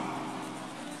bow.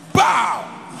 Bow,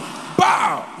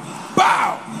 bow,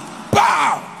 bow,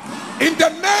 bow in the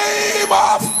name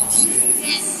of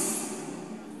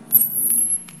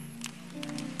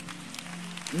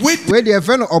we the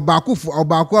friend obakufu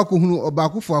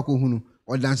akohunu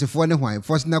o dansefo ne hwan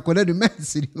force na kola do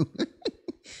mercy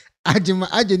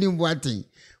ajeni mboaten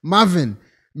Marvin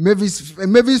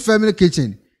Mavis family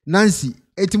kitchen Nancy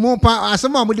etimo pa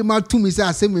asema amudi matumi say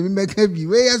asema me meka bi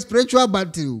we spiritual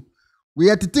battle. We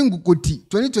are Titingukoti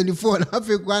 2024 na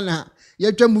afekwa na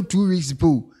yetwa mu 2 weeks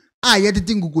po yet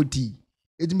Titingukoti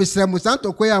it be Sam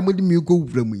Santo Koya mudi mi ko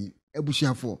wura mu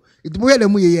ebusuafo it mo hele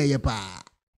mu ye pa.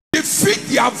 Defeat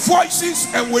their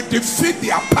voices and we defeat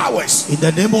their powers. In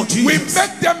the name of Jesus. We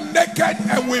make them naked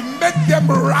and we make them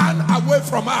run away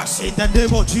from us. In the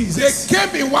name of Jesus. They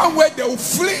came in one way, they will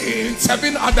flee in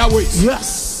 7 other ways.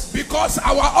 Yes. Because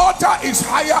our altar is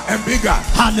higher and bigger.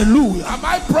 Hallelujah. Am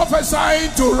I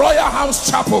prophesying to Royal House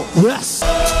Chapel? Yes.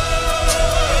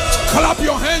 Clap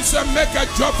your hands and make a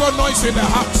joyful noise in the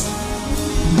house.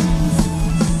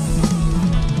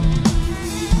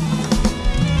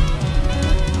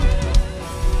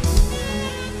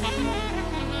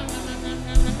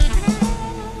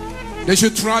 They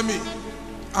should try me.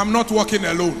 I'm not walking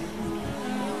alone.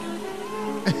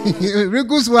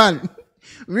 Rikus one.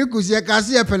 Rikus ya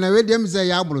kasi ya pena we dem say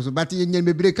ya abro so but ye nyem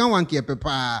bebre kan wan ke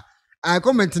pepa. I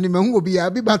comment ni mehu obi ya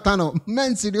bi batano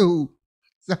men si de hu.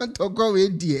 Santo go we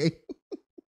die.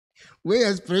 We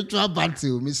a spiritual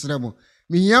battle misremo.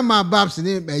 Me hear my babs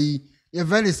ni bayi. Ye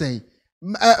very say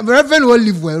Reverend will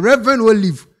live well. Reverend will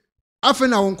live.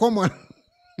 Afena won come on.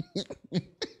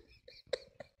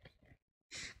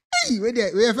 Hey, we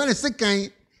are very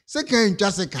second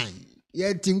just second.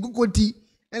 Yeah, Tingukoti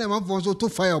and I'm also to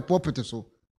fire property so.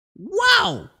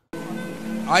 Wow!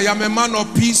 I am a man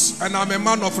of peace and I'm a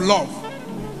man of love.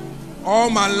 All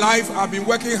my life I've been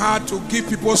working hard to give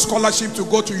people scholarship to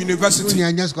go to university.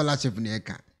 Any scholarship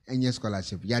neka, any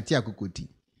scholarship. Yati akukoti.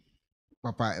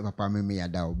 Papa me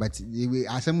yadao. But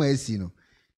asema esi no.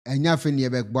 Enya fe ni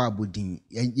ebe gbo abodin.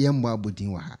 Yembo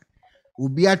abodin wa ha.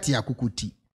 Obi ati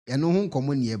akukoti. Eno ho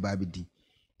nkomo ni eba bidi.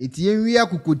 Eti enwi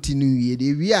akukoti no wie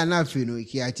de wie ana fe no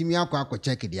ki atimi akọ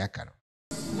check de aka no.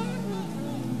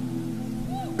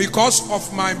 Because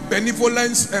of my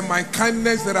benevolence and my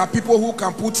kindness, there are people who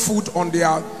can put food on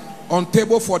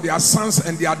table for their sons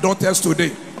and their daughters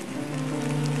today.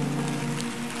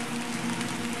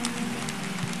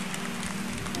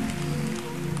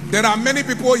 There are many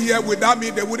people here without me.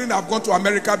 They wouldn't have gone to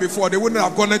America before. They wouldn't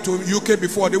have gone to UK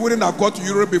before. They wouldn't have gone to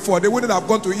Europe before. They wouldn't have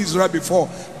gone to Israel before.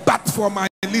 But for my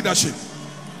leadership.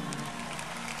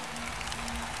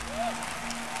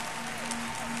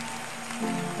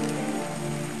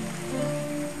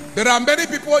 There are many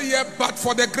people here, but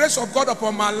for the grace of God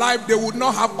upon my life, they would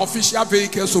not have official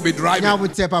vehicles to be driving. I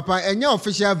would say, Papa, and your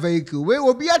official vehicle. We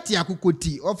will be at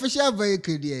Yakukoti. Official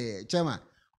vehicle, dear Chama.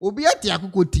 Will be at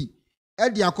Yakukoti.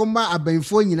 Edi akoma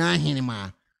abenfo nyina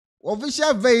ahenema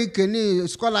official vehicle ni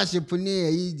scholarship ni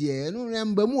eyi no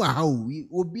remember mu aha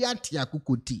obi ate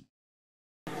akukoti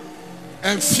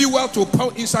and fuel to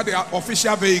put inside their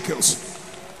official vehicles.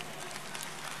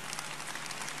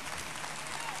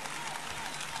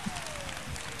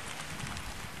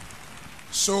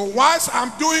 So whilst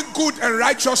I'm doing good and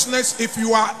righteousness, if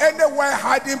you are anywhere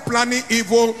hiding, planning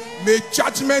evil, may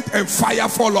judgment and fire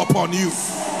fall upon you.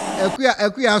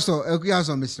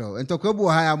 Ekuyaso Mr. And Tokobu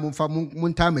haya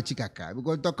munta mechikaka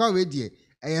because Toko wedi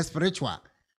a spiritual.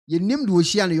 Ye named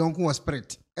Wushi and Yonko was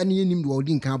spirit, and ye named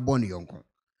Wodin can born Yonko.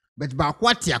 But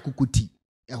Bakwati akukuti,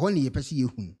 a honey a pesi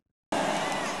you.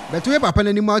 But we have a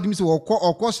penny mountains or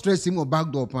cause stress him or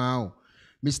backdoor pow.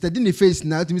 Mr. Dinny face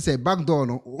now to me say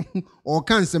backdoor or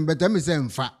cancer, but I'm saying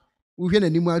fat. We hear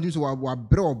any mountains or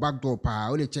bro backdoor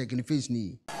pow, only check in the face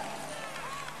knee.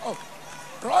 Oh,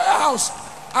 Royal House.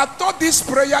 I thought this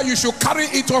prayer you should carry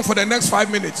it on for the next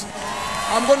 5 minutes.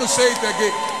 I'm going to say it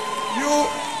again.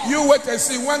 You wait and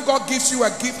see. When God gives you a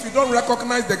gift, you don't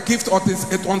recognize the gift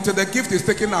until the gift is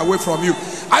taken away from you.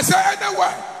 I say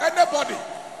anywhere, anybody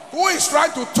who is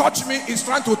trying to touch me is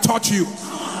trying to touch you.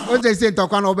 What they say,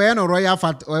 Tokano Bayano Royal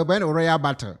Fat or Royal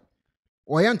Battle.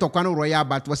 Or Yan Tokano Royal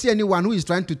Battle. Was anyone who is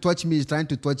trying to touch me is trying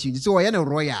to touch you. So I am a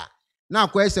royal. Now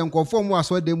question conform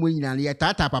was what they win and yet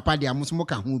Tata Papa de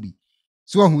Amusmoka Hubi.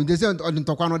 So who they say on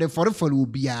Tokano de for will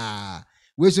be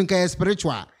we soon care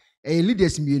spiritual a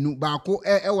leaders me no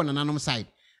bako one another side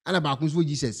and about who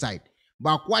Jesus side.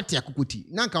 Bakwatia kukuti.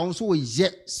 Nanka also is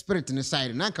yet spirit in the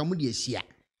side. Nanka mudi a shia.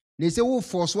 They say oh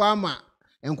for swama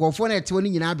and conform at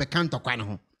 20 in Abe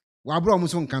Cantocano. Wabro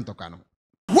Muson Cantocano.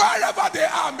 Wherever they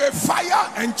are, may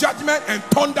fire and judgment and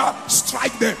thunder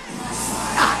strike them.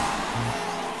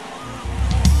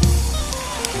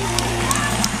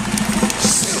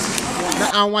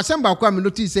 I was sent back when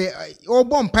notice say, oh,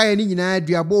 bomb pioneer in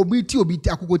idea, Bobby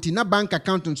Akukoti, na bank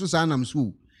account on Susanam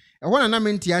Sue. I want an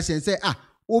amentias and say,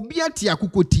 Obiati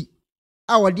Akukoti,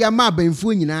 our dear Mab and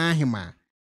Fuina Hima.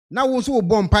 Now also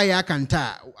bomb pie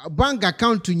canta, bank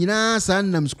account to Nina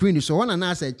Sanam screen, so one and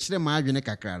I said, Chema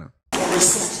Junekakana.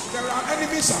 There are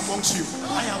enemies amongst you.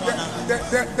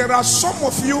 There are some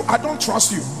of you, I don't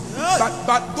trust you.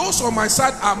 But those on my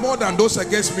side are more than those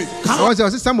against me. Also,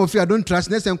 some of you I don't trust.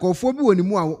 Next and call for me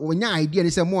when your idea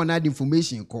is more not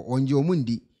information on your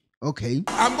mundi. Okay.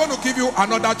 I'm going to give you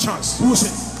another chance.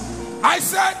 I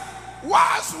said,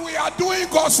 whilst we are doing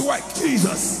God's work,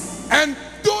 Jesus, and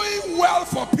doing well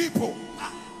for people,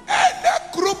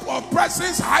 any group of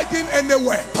persons hiding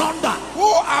anywhere, thunder, who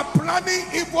are planning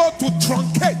evil to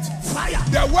truncate fire,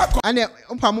 their work. And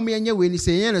when you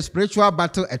say a spiritual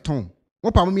battle at home.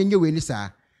 Opa me nye we ni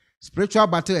sa spiritual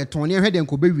battle e ton ne hwe den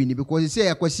ko be wini because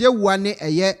say akwase wu ane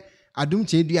eye adum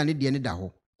chedua ne de ne da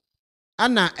ho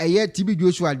ana eye tibi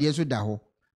Joshua de so da ho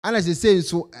ana se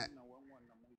nso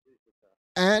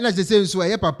na se nso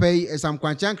eye papa yi Sam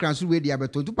Kwankye Ankrah so we de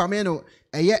abeto tu pa me no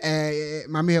eye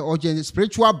mame oje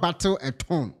spiritual battle e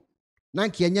ton na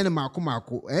nke enye ne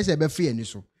mako se be fe ani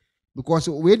so because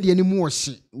we de ani mu o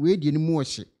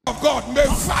hye of God, may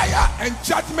fire and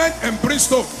judgment and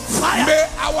brimstone, fire. May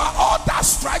our altar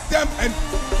strike them and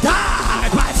die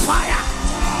by fire,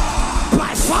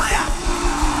 by fire,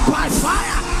 by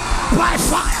fire, by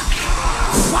fire,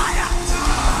 fire,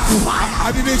 fire.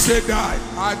 I didn't say die.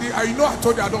 I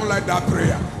told you I don't like that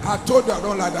prayer. I told you I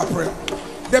don't like that prayer.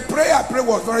 The prayer I prayed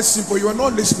was very simple. You are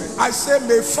not listening. I said,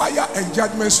 may fire and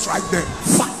judgment strike them.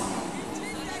 Fire.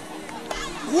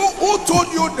 Who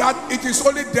told you that it is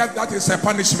only death that is a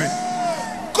punishment?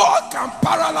 God can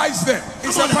paralyze them.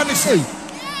 It's a punishment.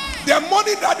 The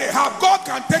money that they have, God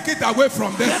can take it away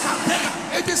from them.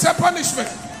 It is a punishment.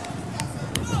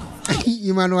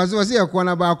 Imanu was here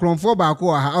kwana ba kromfo ba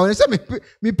ko ha. O say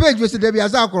me page we say there be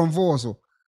as kromfo so.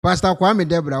 Pastor Kwame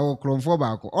Debra o kromfo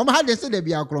ba ko. O ma ha de say there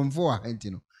be a kromfo a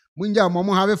enti no. Munja mo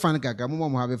have fan kakra, mo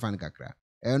have fan kakra.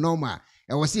 Normal.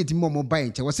 I was it more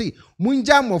buying. I was say,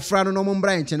 Munja mo frano no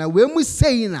branch, and I will mu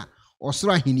say na or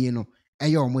Swahini, a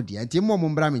your modi, and Timo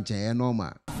Mumbramich,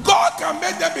 normal. God can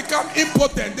make them become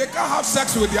impotent. They can't have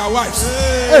sex with their wives.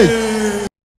 Hey.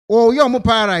 Oh, you're more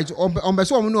parite on the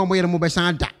so no more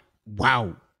Mubasanta.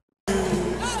 Wow.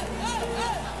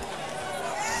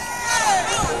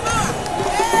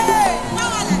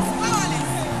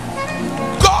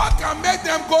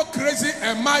 them go crazy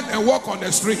and mad and walk on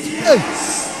the street. Hey.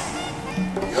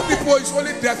 You people, it's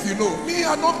only death, you know. Me,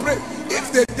 I don't pray.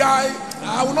 If they die,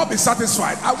 I will not be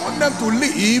satisfied. I want them to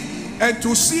live and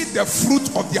to see the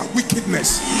fruit of their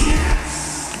wickedness.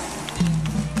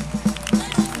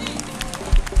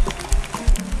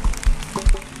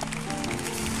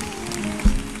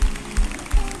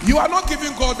 You are not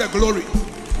giving God the glory.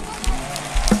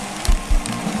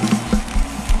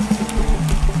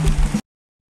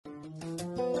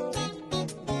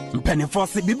 Penny for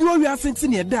Biblo, we are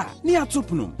sitting near that, near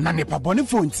Tupnum, Nanipa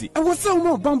Bonifonti. I was so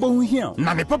more bumble here.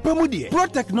 Nanipa Mudi, Pro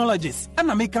Technologies, and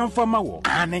American Farmer,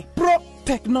 Anne Pro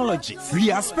Technologies.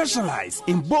 We are specialized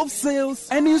in both sales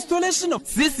and installation of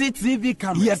CCTV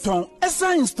cameras. Yeton,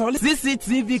 Esa install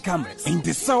CCTV cameras in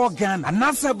the Sour Ghana and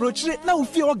NASA brochure now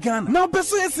fear Ghana. Now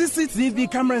pursue CCTV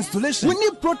camera installation. We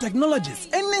need Pro Technologies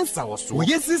and in South. We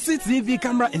get CCTV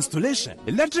camera installation,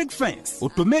 electric fence,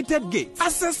 automated gate,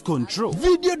 access control,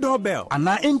 video doorbell, and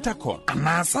our intercom, and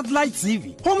our satellite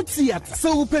TV, home theater,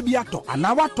 so upebiato, and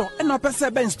our water, and our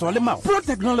persebe install them out. Pro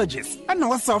Technologies and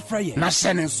our software. Na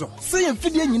shenenso. Say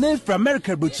Fidia in from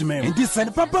America, Butchman. And this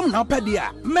and Papa now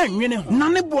Padia. Man, you know,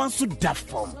 none of one to that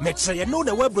form. Make sure you know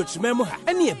the web Butchman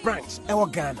any branch, our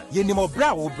Ghana. You need more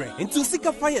brow brain. And to seek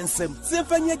a fire and some,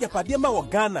 Symphony Padima or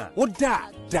Ghana. Or da.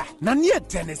 Nanya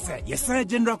Tennessee, yes,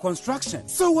 general construction.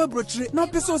 So web brochure, no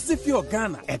peso si for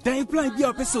Ghana. A time plan be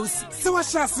a peso. So I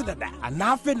shall see that. And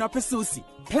now for no peso.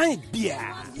 Plant beer,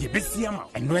 ye besiama,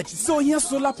 and what so here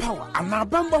solar power, and now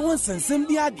bamba once and send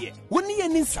the idea. When ye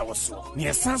in Sawaso,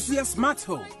 near Sansuya smart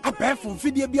home, a pair from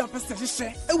Fidia be a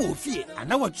pestation, a wolf here, and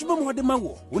now what you want the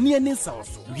mawo, when ye in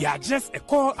Sawaso. We are just a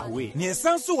call away, near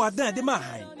Sansu are there the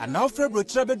Mahine, and now February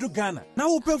Trebedru Ghana,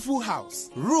 now open full house,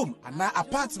 room, and now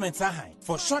apartments are high,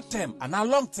 for short term and now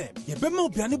long term. Ye bemo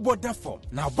piani border form,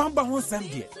 now bamba once and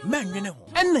dear, man, you know,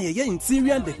 and ye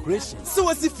interior decoration. So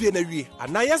as if you're a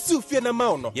and I assume fear na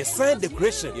mount. Yes, sign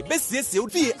decoration. Your best yes, you'll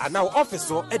be an now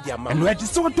officer at the amount. And where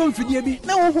is so tom for the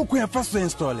now who can first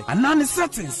install it. And none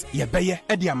settings, ye bay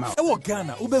at the amount. Our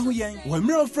Ghana, Ubehuyan, when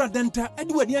Mirror Fradenta,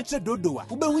 Edward Yacha Dodoa,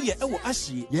 Ubehuya, our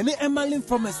Ashi, Yene Emmalin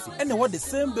Pharmacy, and what the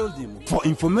same building. For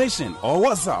information or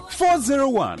WhatsApp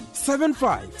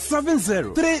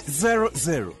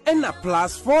 401-7570-300 and a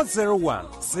plus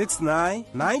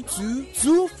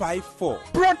 401-6992-254.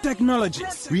 Pro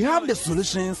Technologies. We have the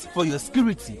solutions for your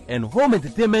security and home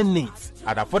entertainment needs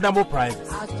at affordable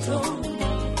prices.